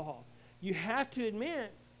alcohol? You have to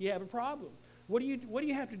admit you have a problem. What do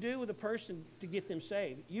you have to do with a person to get them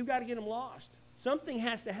saved? You've got to get them lost. Something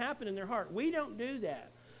has to happen in their heart. We don't do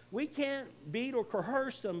that. We can't beat or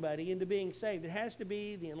coerce somebody into being saved. It has to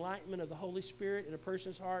be the enlightenment of the Holy Spirit in a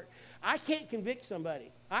person's heart. I can't convict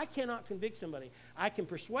somebody. I cannot convict somebody. I can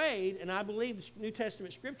persuade, and I believe the New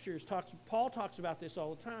Testament scriptures Paul talks about this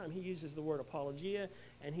all the time. He uses the word apologia,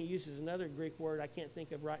 and he uses another Greek word I can't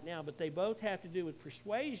think of right now, but they both have to do with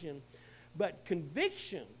persuasion. But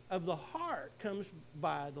conviction of the heart comes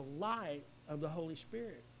by the light of the Holy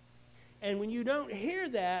Spirit. And when you don't hear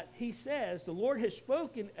that, he says, the Lord has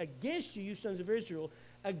spoken against you, you sons of Israel,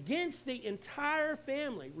 against the entire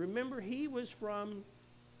family. Remember, he was from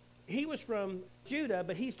Judah,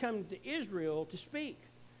 but he's come to Israel to speak.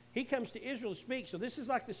 He comes to Israel to speak. So this is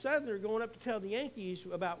like the Southerner going up to tell the Yankees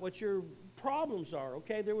about what your problems are,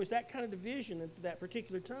 okay? There was that kind of division at that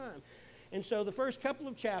particular time. And so the first couple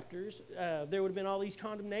of chapters, there would have been all these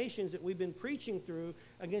condemnations that we've been preaching through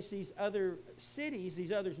against these other cities,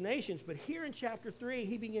 these other nations. But here in chapter 3,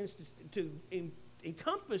 he begins to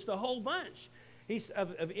encompass the whole bunch. He's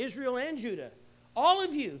of Israel and Judah. All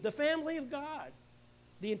of you, the family of God,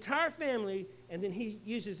 the entire family. And then he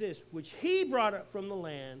uses this, which he brought up from the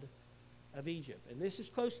land of Egypt. And this is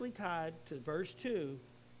closely tied to verse 2.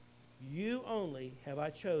 You only have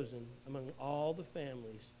I chosen among all the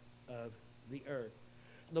families of the earth.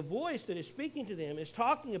 The voice that is speaking to them is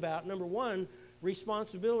talking about, number one,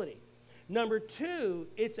 responsibility. Number two,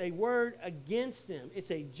 it's a word against them.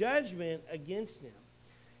 It's a judgment against them.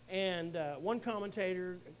 And one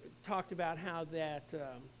commentator talked about how that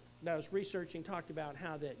I was researching, talked about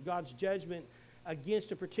how that God's judgment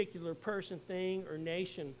against a particular person, thing, or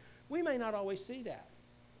nation, we may not always see that.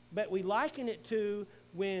 But we liken it to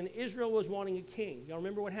when Israel was wanting a king. Y'all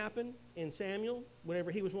remember what happened in Samuel,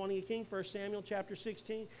 whenever he was wanting a king? 1 Samuel chapter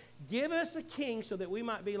 16. Give us a king so that we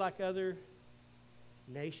might be like other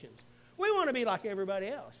nations. We want to be like everybody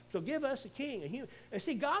else. So give us a king. And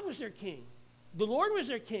see, God was their king. The Lord was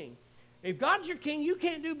their king. If God's your king, you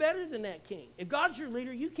can't do better than that king. If God's your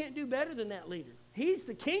leader, you can't do better than that leader. He's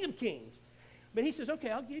the King of kings. But he says, okay,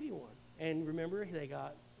 I'll give you one. And remember, they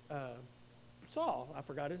got Saul. I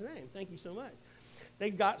forgot his name. Thank you so much. They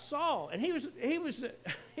got Saul, and he was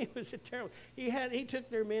a terrible. He took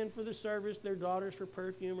their men for the service, their daughters for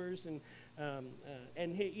perfumers, and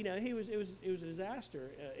it was a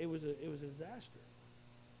disaster. It was a disaster.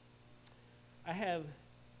 I have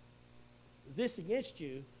this against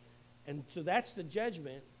you, and so that's the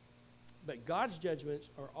judgment. But God's judgments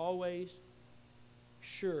are always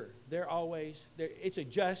sure. It's a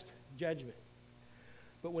just judgment.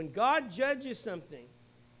 But when God judges something,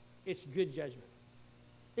 it's good judgment.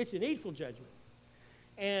 It's a needful judgment.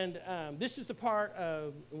 And this is the part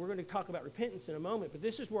of, and we're going to talk about repentance in a moment, but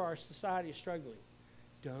this is where our society is struggling.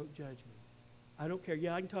 Don't judge me. I don't care.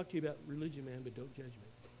 Yeah, I can talk to you about religion, man, but don't judge me.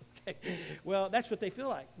 Okay? Well, that's what they feel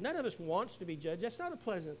like. None of us wants to be judged. That's not a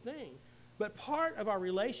pleasant thing. But part of our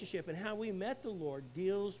relationship and how we met the Lord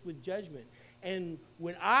deals with judgment. And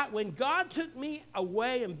when God took me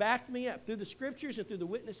away and backed me up through the scriptures and through the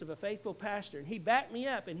witness of a faithful pastor, and he backed me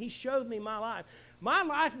up and he showed me my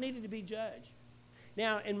life needed to be judged.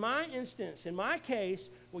 Now, in my instance, in my case,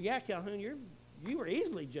 well, yeah, Calhoun, you were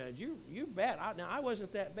easily judged. You're bad. I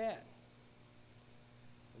wasn't that bad.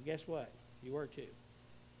 Well, guess what? You were too.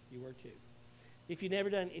 You were too. If you've never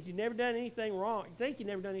done anything wrong, think you've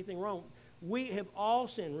never done anything wrong. We have all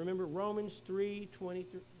sinned. Remember Romans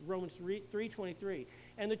 3:23.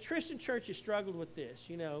 And the Christian church has struggled with this.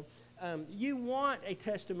 You want a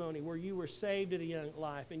testimony where you were saved at a young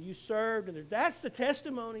life and you served. And that's the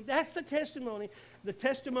testimony. That's the testimony. The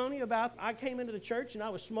testimony about I came into the church and I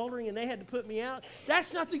was smoldering and they had to put me out.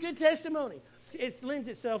 That's not the good testimony. It lends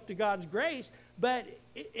itself to God's grace, but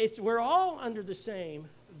we're all under the same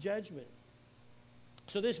judgment.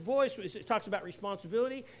 So this voice, it talks about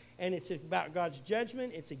responsibility, and it's about God's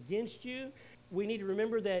judgment. It's against you. We need to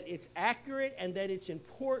remember that it's accurate and that it's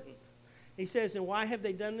important. He says, and why have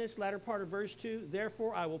they done this? Latter part of verse 2,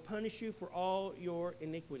 therefore I will punish you for all your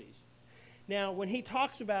iniquities. Now, when he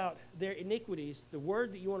talks about their iniquities, the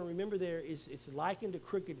word that you want to remember there is it's likened to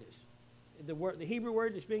crookedness. The Hebrew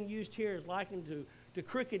word that's being used here is likened to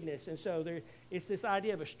crookedness. And so it's this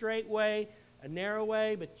idea of a straight way, a narrow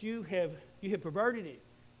way, but you have perverted it.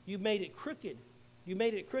 You've made it crooked. You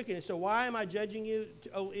made it crooked. And so why am I judging you,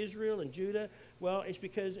 O Israel and Judah? Well, it's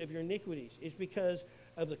because of your iniquities. It's because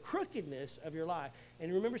of the crookedness of your life.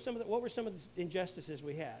 And remember what were some of the injustices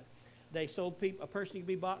we had? They sold people. A person could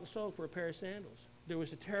be bought and sold for a pair of sandals. There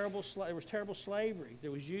was terrible slavery.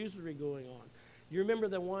 There was usury going on. You remember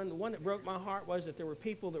the one that broke my heart was that there were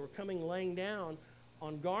people that were laying down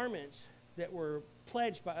on garments that were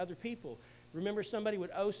pledged by other people. Remember, somebody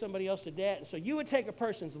would owe somebody else a debt, and so you would take a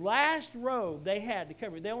person's last robe they had to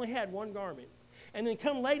cover. They only had one garment, and then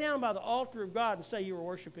come lay down by the altar of God and say you were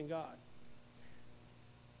worshiping God.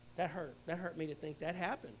 That hurt. That hurt me to think that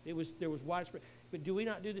happened. There was widespread. But do we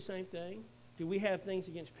not do the same thing? Do we have things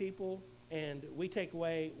against people, and we take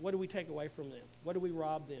away? What do we take away from them? What do we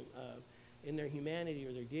rob them of in their humanity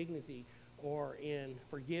or their dignity or in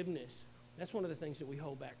forgiveness? That's one of the things that we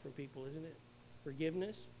hold back from people, isn't it?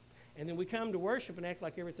 Forgiveness. And then we come to worship and act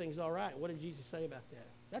like everything's all right. What did Jesus say about that?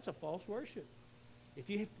 That's a false worship. If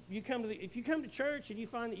you come to church and you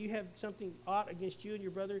find that you have something ought against you and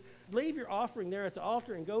your brother, leave your offering there at the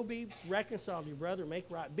altar and go be reconciled to your brother, make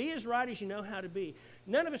right. Be as right as you know how to be.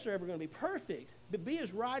 None of us are ever going to be perfect, but be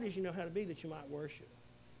as right as you know how to be that you might worship.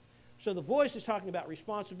 So the voice is talking about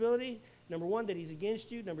responsibility. Number one, that he's against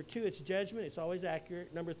you. Number two, it's judgment. It's always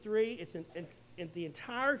accurate. Number three, it's in the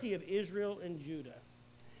entirety of Israel and Judah.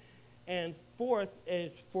 And fourth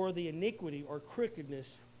is for the iniquity or crookedness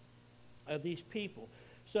of these people.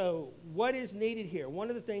 So what is needed here? One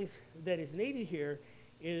of the things that's needed here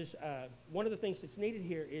is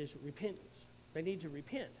repentance. They need to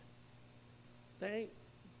repent. Thank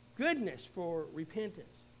goodness for repentance.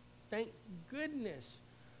 Thank goodness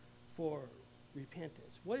for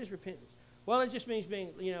repentance. What is repentance? Well, it just means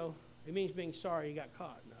being sorry you got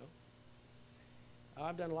caught. No.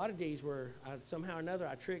 I've done a lot of deeds where somehow or another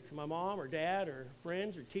I tricked my mom or dad or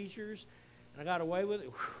friends or teachers, and I got away with it.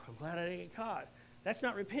 Whew, I'm glad I didn't get caught. That's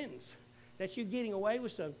not repentance. That's you getting away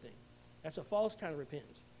with something. That's a false kind of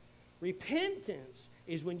repentance. Repentance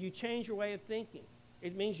is when you change your way of thinking.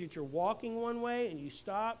 It means that you're walking one way and you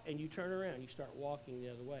stop and you turn around. You start walking the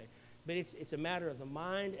other way. But it's a matter of the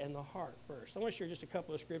mind and the heart first. I want to share just a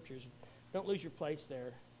couple of scriptures. Don't lose your place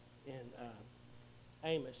there in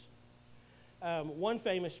Amos. One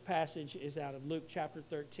famous passage is out of Luke chapter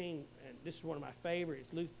 13, and this is one of my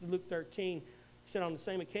favorites. Luke 13 said, on the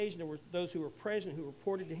same occasion there were those who were present who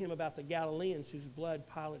reported to him about the Galileans whose blood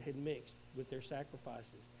Pilate had mixed with their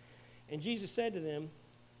sacrifices. And Jesus said to them,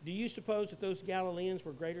 do you suppose that those Galileans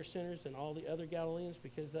were greater sinners than all the other Galileans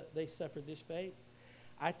because they suffered this fate?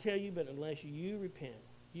 I tell you, but unless you repent,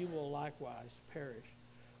 you will likewise perish.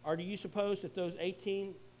 Or do you suppose that those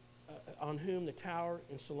 18 on whom the tower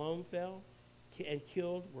in Siloam fell and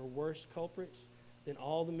killed were worse culprits than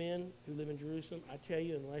all the men who live in Jerusalem? I tell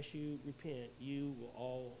you, unless you repent, you will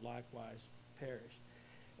all likewise perish.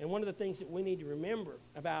 And one of the things that we need to remember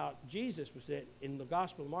about Jesus was that in the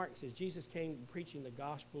Gospel of Mark, it says Jesus came preaching the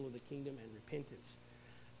gospel of the kingdom and repentance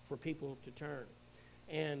for people to turn.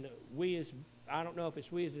 And I don't know if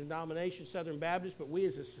it's we as a denomination, Southern Baptist, but we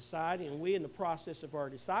as a society and we in the process of our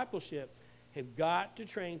discipleship have got to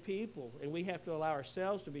train people, and we have to allow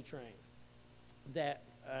ourselves to be trained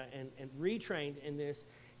and retrained in this,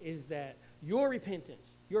 is that your repentance,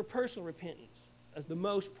 your personal repentance, is the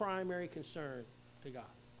most primary concern to God.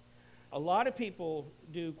 A lot of people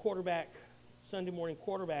do Sunday morning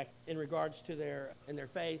quarterback in regards to their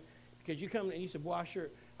faith, because you come and you say, well,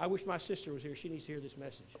 I wish my sister was here. She needs to hear this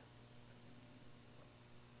message.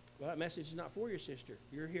 Well, that message is not for your sister.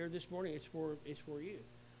 You're here this morning. It's for you.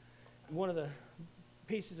 One of the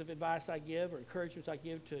pieces of advice I give or encouragements I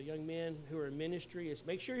give to young men who are in ministry is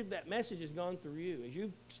make sure that message has gone through you. As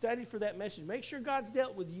you studied for that message, make sure God's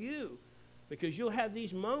dealt with you, because you'll have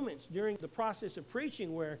these moments during the process of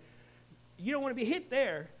preaching where you don't want to be hit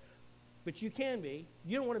there, but you can be.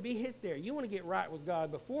 You don't want to be hit there. You want to get right with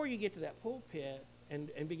God before you get to that pulpit and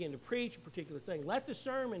begin to preach a particular thing. Let the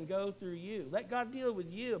sermon go through you. Let God deal with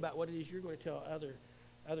you about what it is you're going to tell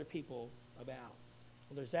other people about.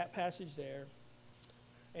 Well, there's that passage there.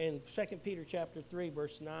 And 2 Peter chapter 3,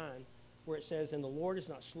 verse 9, where it says, and the Lord is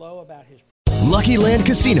not slow about his... Lucky Land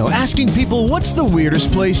Casino, asking people, what's the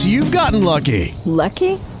weirdest place you've gotten lucky?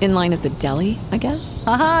 Lucky? In line at the deli, I guess?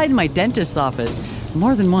 Aha, in my dentist's office.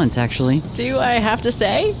 More than once, actually. Do I have to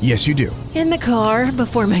say? Yes, you do. In the car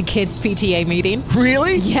before my kids' PTA meeting.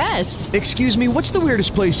 Really? Yes. Excuse me, what's the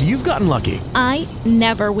weirdest place you've gotten lucky? I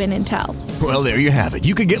never win and tell. Well, there you have it.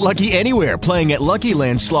 You can get lucky anywhere, playing at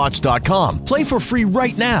LuckyLandSlots.com. Play for free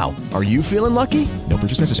right now. Are you feeling lucky? No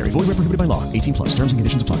purchase necessary. Void where prohibited by law. 18+. Terms and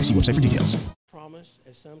conditions apply. See website for details. Promise,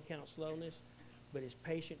 as some count slowness, but is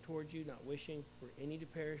patient towards you, not wishing for any to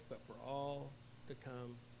perish, but for all to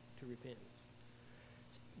come to repentance.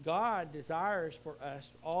 God desires for us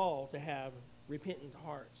all to have repentant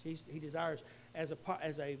hearts. He desires, as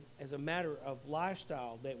a matter of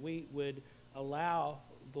lifestyle, that we would allow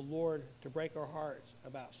the Lord to break our hearts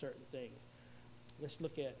about certain things. Let's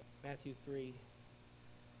look at Matthew 3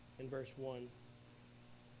 and verse 1.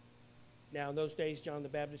 Now in those days John the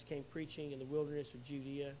Baptist came preaching in the wilderness of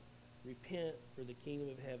Judea, repent, for the kingdom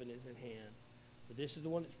of heaven is at hand. For this is the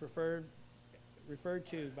one that's referred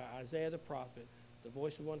to by Isaiah the prophet, the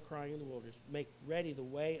voice of one crying in the wilderness, make ready the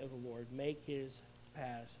way of the Lord, make his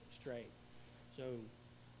paths straight. So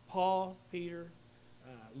Paul, Peter,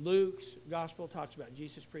 Luke's gospel talks about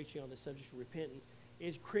Jesus preaching on the subject of repentance.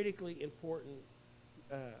 Is critically important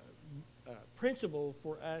principle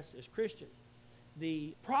for us as Christians.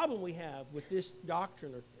 The problem we have with this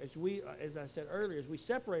doctrine, as I said earlier, as we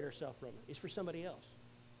separate ourselves from it, is for somebody else.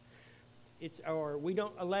 Or we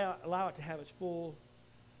don't allow it to have its full.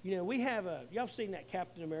 You know, y'all seen that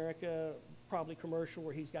Captain America probably commercial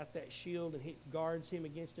where he's got that shield and he guards him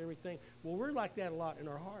against everything. Well, we're like that a lot in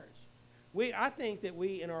our hearts. I think that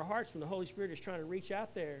we, in our hearts, when the Holy Spirit is trying to reach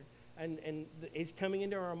out there and it's coming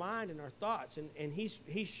into our mind and our thoughts, and he's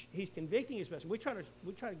convicting us about it, we try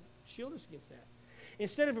to shield us against that.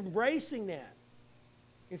 Instead of embracing that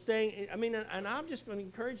and saying, and I'm just going to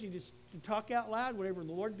encourage you to talk out loud whenever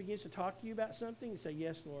the Lord begins to talk to you about something, and say,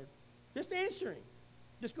 yes, Lord. Just answer him.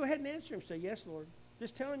 Just go ahead and answer him. Say, yes, Lord.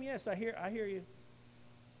 Just tell him, yes, I hear you.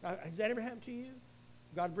 Has that ever happened to you?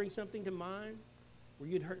 God brings something to mind where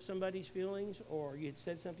you'd hurt somebody's feelings, or you had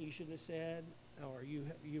said something you shouldn't have said, or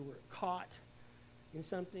you were caught in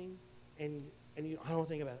something, and you, I don't want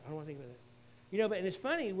to think about it. I don't want to think about it. You know, and it's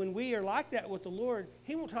funny, when we are like that with the Lord,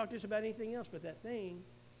 he won't talk to us about anything else but that thing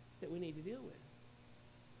that we need to deal with.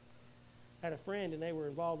 had a friend and they were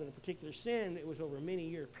involved in a particular sin. It was over a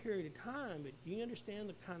many-year period of time. But do you understand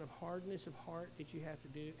the kind of hardness of heart that you have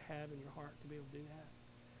in your heart to be able to do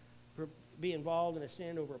that? Be involved in a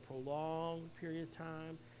sin over a prolonged period of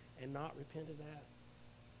time and not repent of that.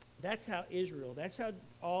 That's how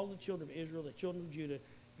all the children of Israel, the children of Judah,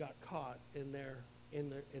 got caught in their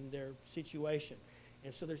situation.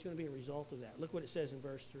 And so there's going to be a result of that. Look what it says in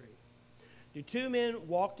verse 3. Do two men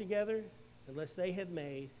walk together unless they have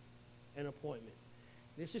made an appointment?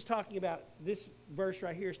 This verse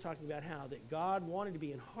right here is talking about how that God wanted to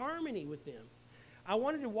be in harmony with them. I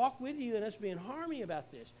wanted to walk with you and us be in harmony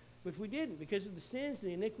about this. But we didn't. Because of the sins and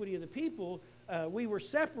the iniquity of the people, we were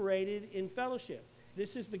separated in fellowship.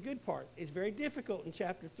 This is the good part. It's very difficult in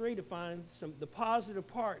chapter 3 to find the positive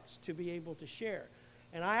parts to be able to share.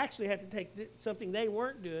 And I actually had to take something they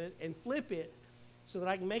weren't doing and flip it so that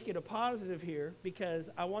I can make it a positive here, because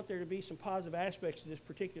I want there to be some positive aspects to this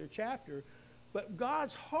particular chapter. But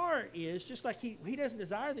God's heart is, just like he doesn't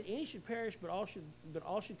desire that any should perish, but all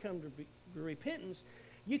should come to repentance.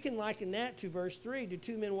 You can liken that to verse 3. Do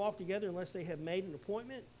two men walk together unless they have made an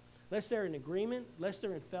appointment? Lest they're in agreement, lest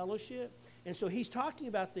they're in fellowship. And so he's talking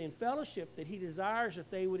about the fellowship that he desires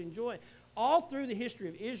that they would enjoy. All through the history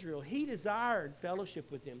of Israel, he desired fellowship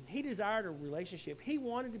with them. He desired a relationship. He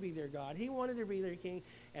wanted to be their God. He wanted to be their king.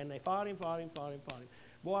 And they fought him.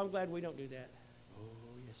 Boy, I'm glad we don't do that. Oh,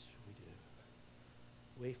 yes,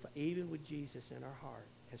 we do. Even with Jesus in our heart,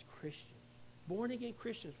 as Christians, born-again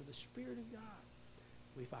Christians with the Spirit of God,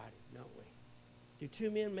 we fight it, don't we? Do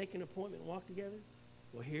two men make an appointment and walk together?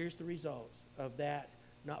 Well, here's the results of that,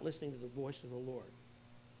 not listening to the voice of the Lord.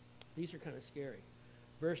 These are kind of scary.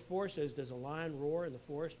 Verse 4 says, does a lion roar in the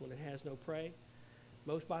forest when it has no prey?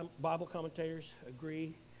 Most Bible commentators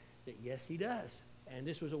agree that yes, he does. And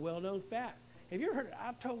this was a well-known fact. Have you ever heard,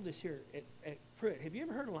 I've told this here at Pruitt, have you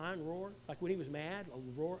ever heard a lion roar? Like when he was mad,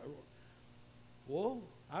 a roar? Whoa,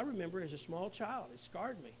 I remember as a small child, it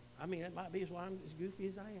scarred me. I mean, it might be why I'm as goofy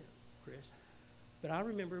as I am, Chris. But I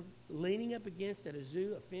remember leaning up against, at a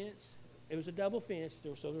zoo, a fence. It was a double fence,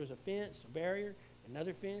 so there was a fence, a barrier,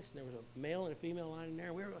 another fence, and there was a male and a female lion in there.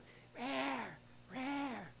 And we were going, roar, roar,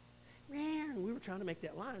 roar. And we were trying to make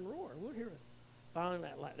that lion roar. We would hear it. Finally,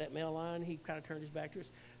 that male lion, he kind of turned his back to us.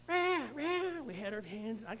 Roar, roar. We had our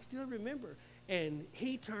hands. I can still remember. And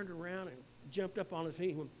he turned around and jumped up on his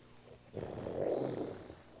feet and went,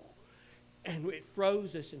 and it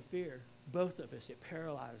froze us in fear. Both of us. It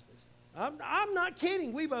paralyzed us. I'm not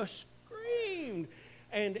kidding. We both screamed.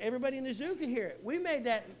 And everybody in the zoo could hear it. We made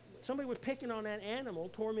that. Somebody was picking on that animal,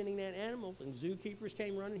 tormenting that animal, and zookeepers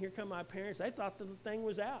came running. Here come my parents. They thought the thing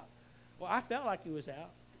was out. Well, I felt like it was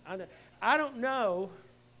out. I don't know.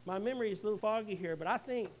 My memory is a little foggy here, but I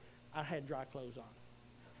think I had dry clothes on.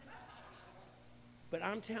 But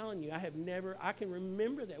I'm telling you, I can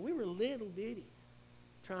remember that. We were little bitty,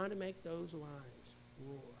 trying to make those lions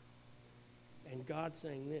roar. And God's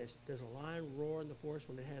saying this, does a lion roar in the forest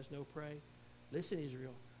when it has no prey? Listen,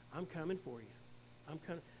 Israel, I'm coming for you. I'm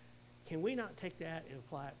coming. Can we not take that and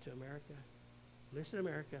apply it to America? Listen,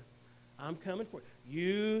 America, I'm coming for you.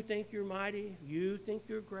 You think you're mighty. You think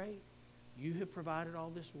you're great. You have provided all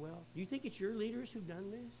this wealth. Do you think it's your leaders who've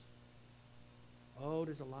done this? Oh,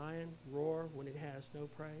 does a lion roar when it has no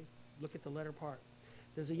prey? Look at the letter part.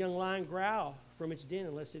 Does a young lion growl from its den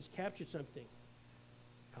unless it's captured something?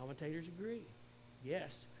 Commentators agree.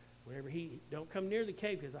 Yes. Whenever don't come near the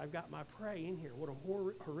cave because I've got my prey in here. What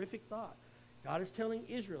a horrific thought. God is telling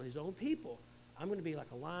Israel, his own people, I'm going to be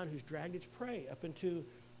like a lion who's dragged its prey up into,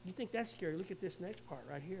 you think that's scary? Look at this next part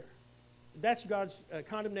right here. That's God's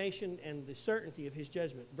condemnation and the certainty of his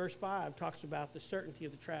judgment. Verse 5 talks about the certainty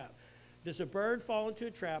of the trap. Does a bird fall into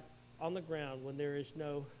a trap on the ground when there is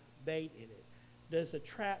no bait in it? Does a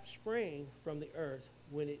trap spring from the earth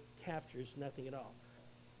when it captures nothing at all?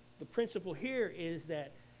 The principle here is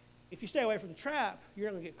that if you stay away from the trap, you're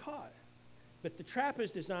not going to get caught. But the trap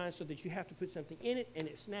is designed so that you have to put something in it and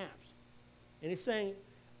it snaps. And it's saying,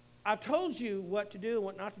 I've told you what to do and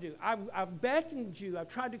what not to do. I've beckoned you. I've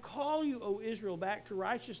tried to call you, O Israel, back to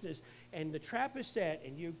righteousness. And the trap is set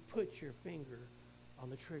and you put your finger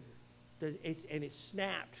on the trigger. And it's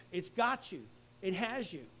snapped. It's got you. It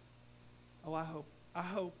has you. Oh, I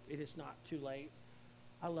hope it is not too late.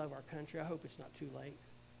 I love our country. I hope it's not too late.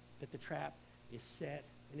 That the trap is set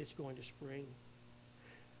and it's going to spring.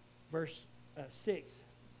 Verse 6,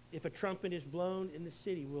 if a trumpet is blown in the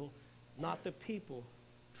city, will not the people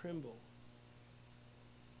tremble?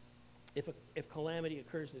 If calamity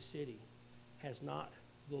occurs in the city, has not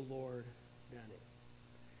the Lord done it?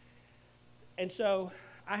 And so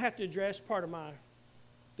I have to address part of my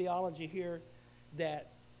theology here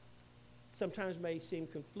that sometimes may seem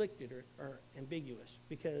conflicted or ambiguous,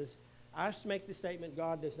 because I make the statement,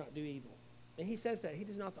 God does not do evil. And he says that. He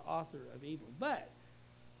is not the author of evil. But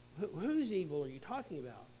whose evil are you talking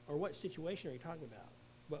about? Or what situation are you talking about?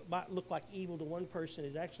 What might look like evil to one person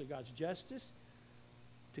is actually God's justice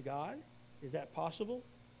to God. Is that possible?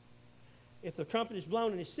 If the trumpet is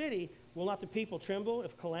blown in a city, will not the people tremble?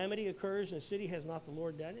 If calamity occurs in a city, has not the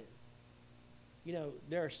Lord done it? You know,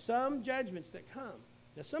 there are some judgments that come.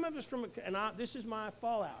 Now, some of us this is my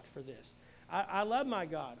fallout for this. I love my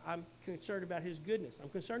God. I'm concerned about his goodness. I'm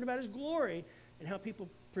concerned about his glory and how people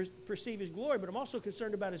perceive his glory, but I'm also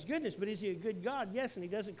concerned about his goodness. But is he a good God? Yes, and he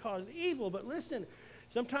doesn't cause evil. But listen,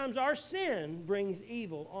 sometimes our sin brings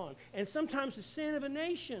evil on. And sometimes the sin of a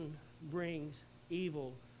nation brings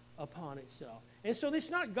evil upon itself. And so it's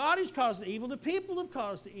not God who's caused the evil. The people have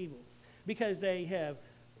caused the evil because they have,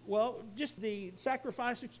 just the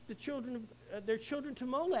sacrifice of their children to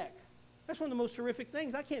Molech. That's one of the most horrific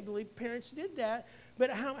things. I can't believe parents did that.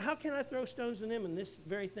 But how can I throw stones at them? And this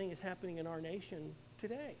very thing is happening in our nation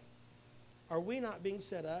today. Are we not being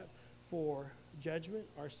set up for judgment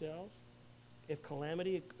ourselves? If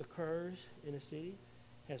calamity occurs in a city,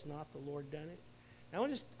 has not the Lord done it? Now,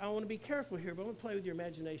 I want to be careful here, but I want to play with your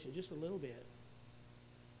imagination just a little bit.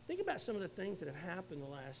 Think about some of the things that have happened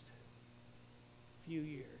the last few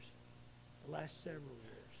years, the last several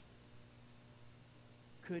years.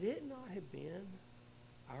 Could it not have been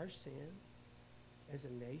our sin as a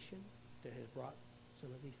nation that has brought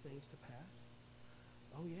some of these things to pass?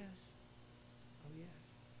 Oh, yes. Oh, yes.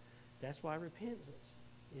 That's why repentance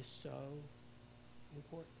is so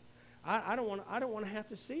important. I don't want to have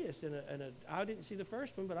to see us in a. I didn't see the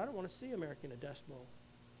first one, but I don't want to see America in a dust bowl.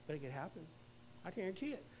 But it could happen. I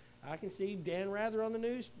guarantee it. I can see Dan Rather on the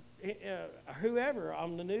news, whoever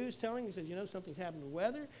on the news telling me, says, something's happened to the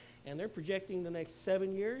weather, and they're projecting the next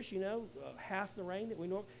 7 years, half the rain that we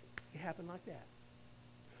know. It happened like that.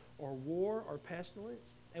 Or war or pestilence.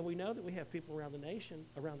 And we know that we have people around the nation,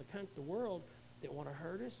 around the country, the world, that want to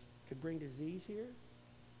hurt us, could bring disease here.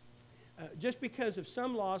 Just because of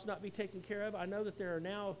some laws not be taken care of, I know that there are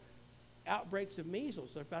now outbreaks of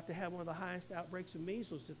measles. They're about to have one of the highest outbreaks of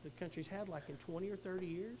measles that the country's had like in 20 or 30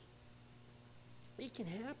 years. It can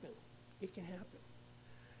happen. It can happen.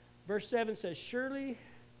 Verse 7 says, surely,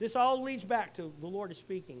 this all leads back to the Lord is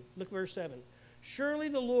speaking. Look at verse 7. Surely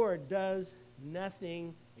the Lord does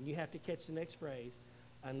nothing, and you have to catch the next phrase,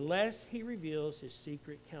 unless he reveals his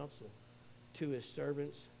secret counsel to his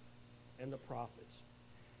servants and the prophets.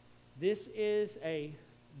 This is a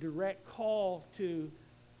direct call to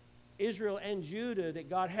Israel and Judah that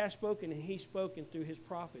God has spoken, and he's spoken through his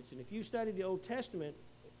prophets. And if you study the Old Testament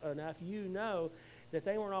enough, you know that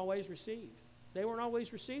they weren't always received. They weren't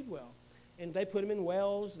always received well. And they put them in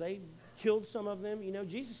wells. They killed some of them.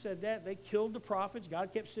 Jesus said that. They killed the prophets.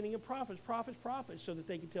 God kept sending in prophets, so that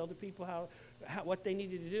they could tell the people how what they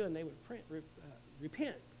needed to do, and they would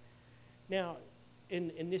repent. Now,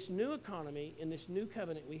 in this new economy, in this new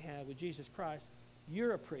covenant we have with Jesus Christ,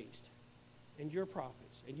 you're a priest, and you're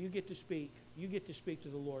prophets, and you get to speak. You get to speak to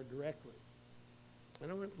the Lord directly.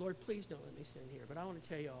 And Lord, please don't let me sin here. But I want to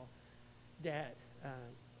tell y'all that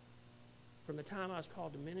from the time I was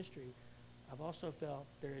called to ministry, I've also felt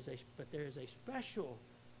there is a special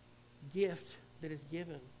gift that is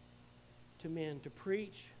given to men to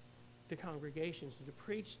preach to congregations, to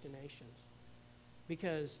preach to nations.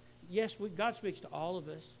 Because, yes, God speaks to all of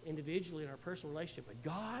us individually in our personal relationship, but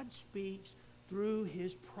God speaks through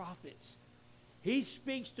his prophets. He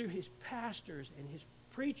speaks through his pastors and his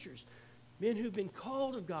preachers, men who've been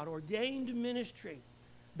called of God, ordained to ministry.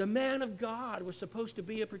 The man of God was supposed to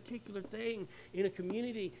be a particular thing in a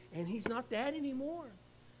community, and he's not that anymore.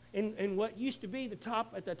 And what used to be at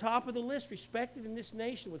the top of the list, respected in this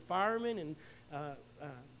nation with firemen and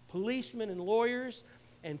policemen and lawyers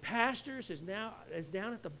and pastors, is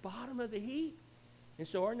down at the bottom of the heap. And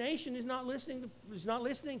so our nation is not listening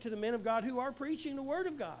to the men of God who are preaching the Word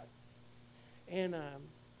of God. And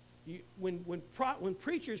when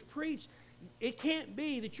preachers preach, it can't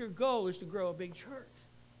be that your goal is to grow a big church.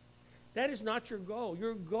 That is not your goal.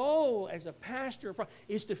 Your goal as a pastor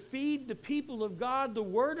is to feed the people of God the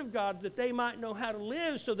Word of God, that they might know how to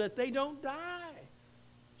live so that they don't die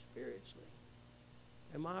spiritually.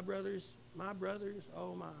 And my brothers,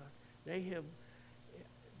 oh my, they have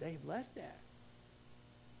left that.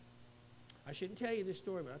 I shouldn't tell you this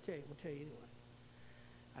story, but we'll tell you anyway.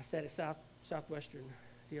 I sat at Southwestern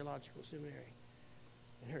Theological Seminary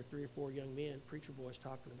and heard 3 or 4 young men, preacher boys,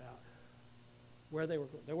 talking about where they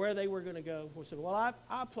were going to go. We said, well, I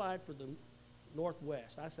applied for the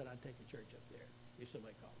Northwest. I said I'd take a church up there if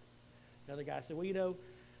somebody called me. Another guy said, well,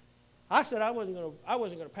 I said I wasn't going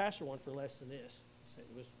to pastor one for less than this. He said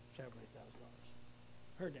it was $700,000.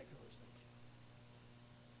 Heard that conversation.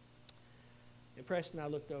 And Preston and I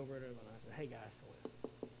looked over at him and I said, "Hey guys," I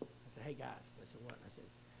said, "Hey guys." I said, "What?"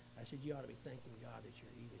 I said, "You ought to be thanking God that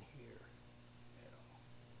you're even here at all."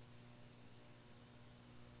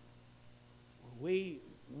 We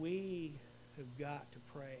have got to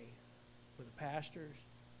pray for the pastors,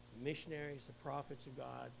 the missionaries, the prophets of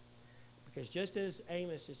God. Because just as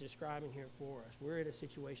Amos is describing here for us, we're in a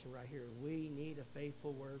situation right here. We need a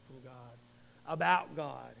faithful word from God about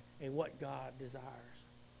God and what God desires.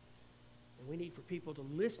 And we need for people to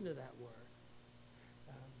listen to that word.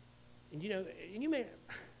 And you may,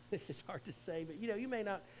 this is hard to say, but you may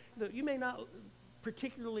not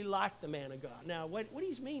particularly like the man of God. Now, what do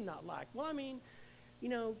you mean not like? Well, I mean,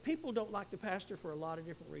 people don't like the pastor for a lot of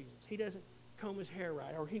different reasons. He doesn't comb his hair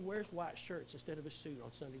right, or he wears white shirts instead of a suit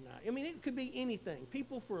on Sunday night. I mean, it could be anything.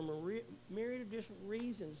 People for a myriad of different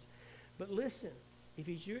reasons. But listen, if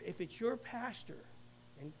it's your pastor,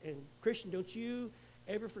 and Christian, don't you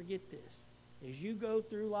ever forget this. As you go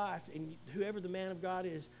through life, and whoever the man of God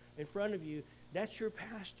is in front of you, that's your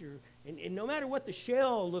pastor. And no matter what the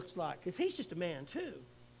shell looks like, because he's just a man too,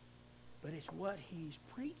 but it's what he's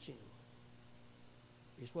preaching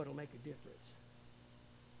is what will make a difference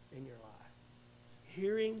in your life.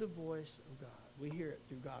 Hearing the voice of God. We hear it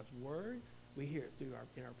through God's Word. We hear it in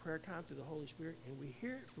our prayer time through the Holy Spirit. And we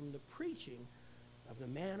hear it from the preaching of the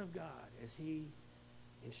man of God as he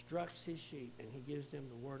instructs his sheep and he gives them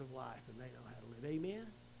the word of life and they know how to live. Amen? Amen.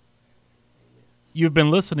 You've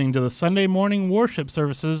been listening to the Sunday morning worship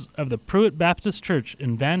services of the Pruitt Baptist Church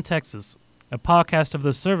in Van, Texas. A podcast of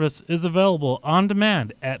this service is available on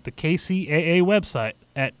demand at the KCAA website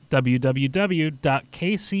at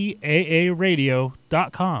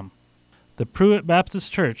www.kcaaradio.com. The Pruitt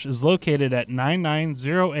Baptist Church is located at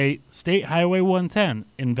 9908 State Highway 110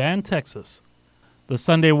 in Van, Texas. The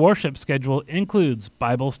Sunday worship schedule includes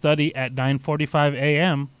Bible study at 9:45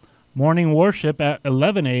 a.m., morning worship at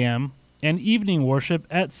 11 a.m., and evening worship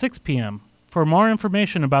at 6 p.m. For more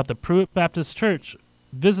information about the Pruitt Baptist Church,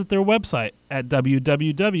 visit their website at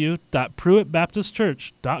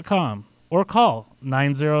www.pruittbaptistchurch.com or call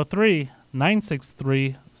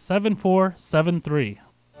 903-963-7473.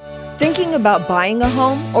 Thinking about buying a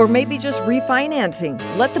home or maybe just refinancing?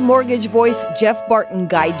 Let the Mortgage Voice Jeff Barton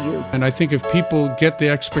guide you. And I think if people get the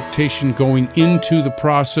expectation going into the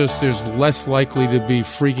process, there's less likely to be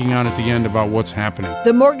freaking out at the end about what's happening.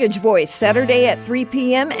 The Mortgage Voice, Saturday at 3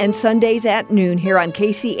 p.m. and Sundays at noon here on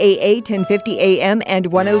KCAA 1050 AM and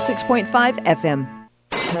 106.5 FM.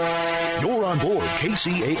 You're on board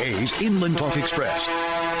KCAA's Inland Talk Express.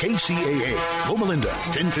 KCAA, Loma Linda,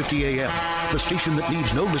 1050 AM, the station that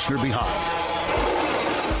leaves no listener behind.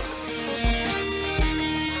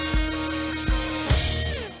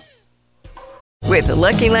 With the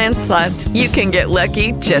Lucky Land Slots, you can get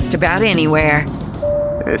lucky just about anywhere.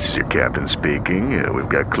 This is your captain speaking. We've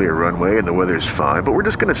got clear runway and the weather's fine, but we're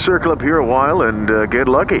just going to circle up here a while and get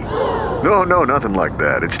lucky. No, nothing like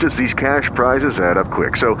that. It's just these cash prizes add up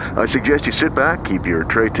quick. So I suggest you sit back, keep your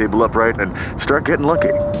tray table upright, and start getting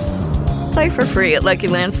lucky. Play for free at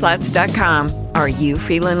LuckyLandSlots.com. Are you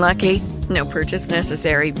feeling lucky? No purchase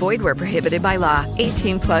necessary. Void where prohibited by law.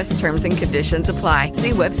 18+ terms and conditions apply.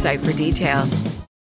 See website for details.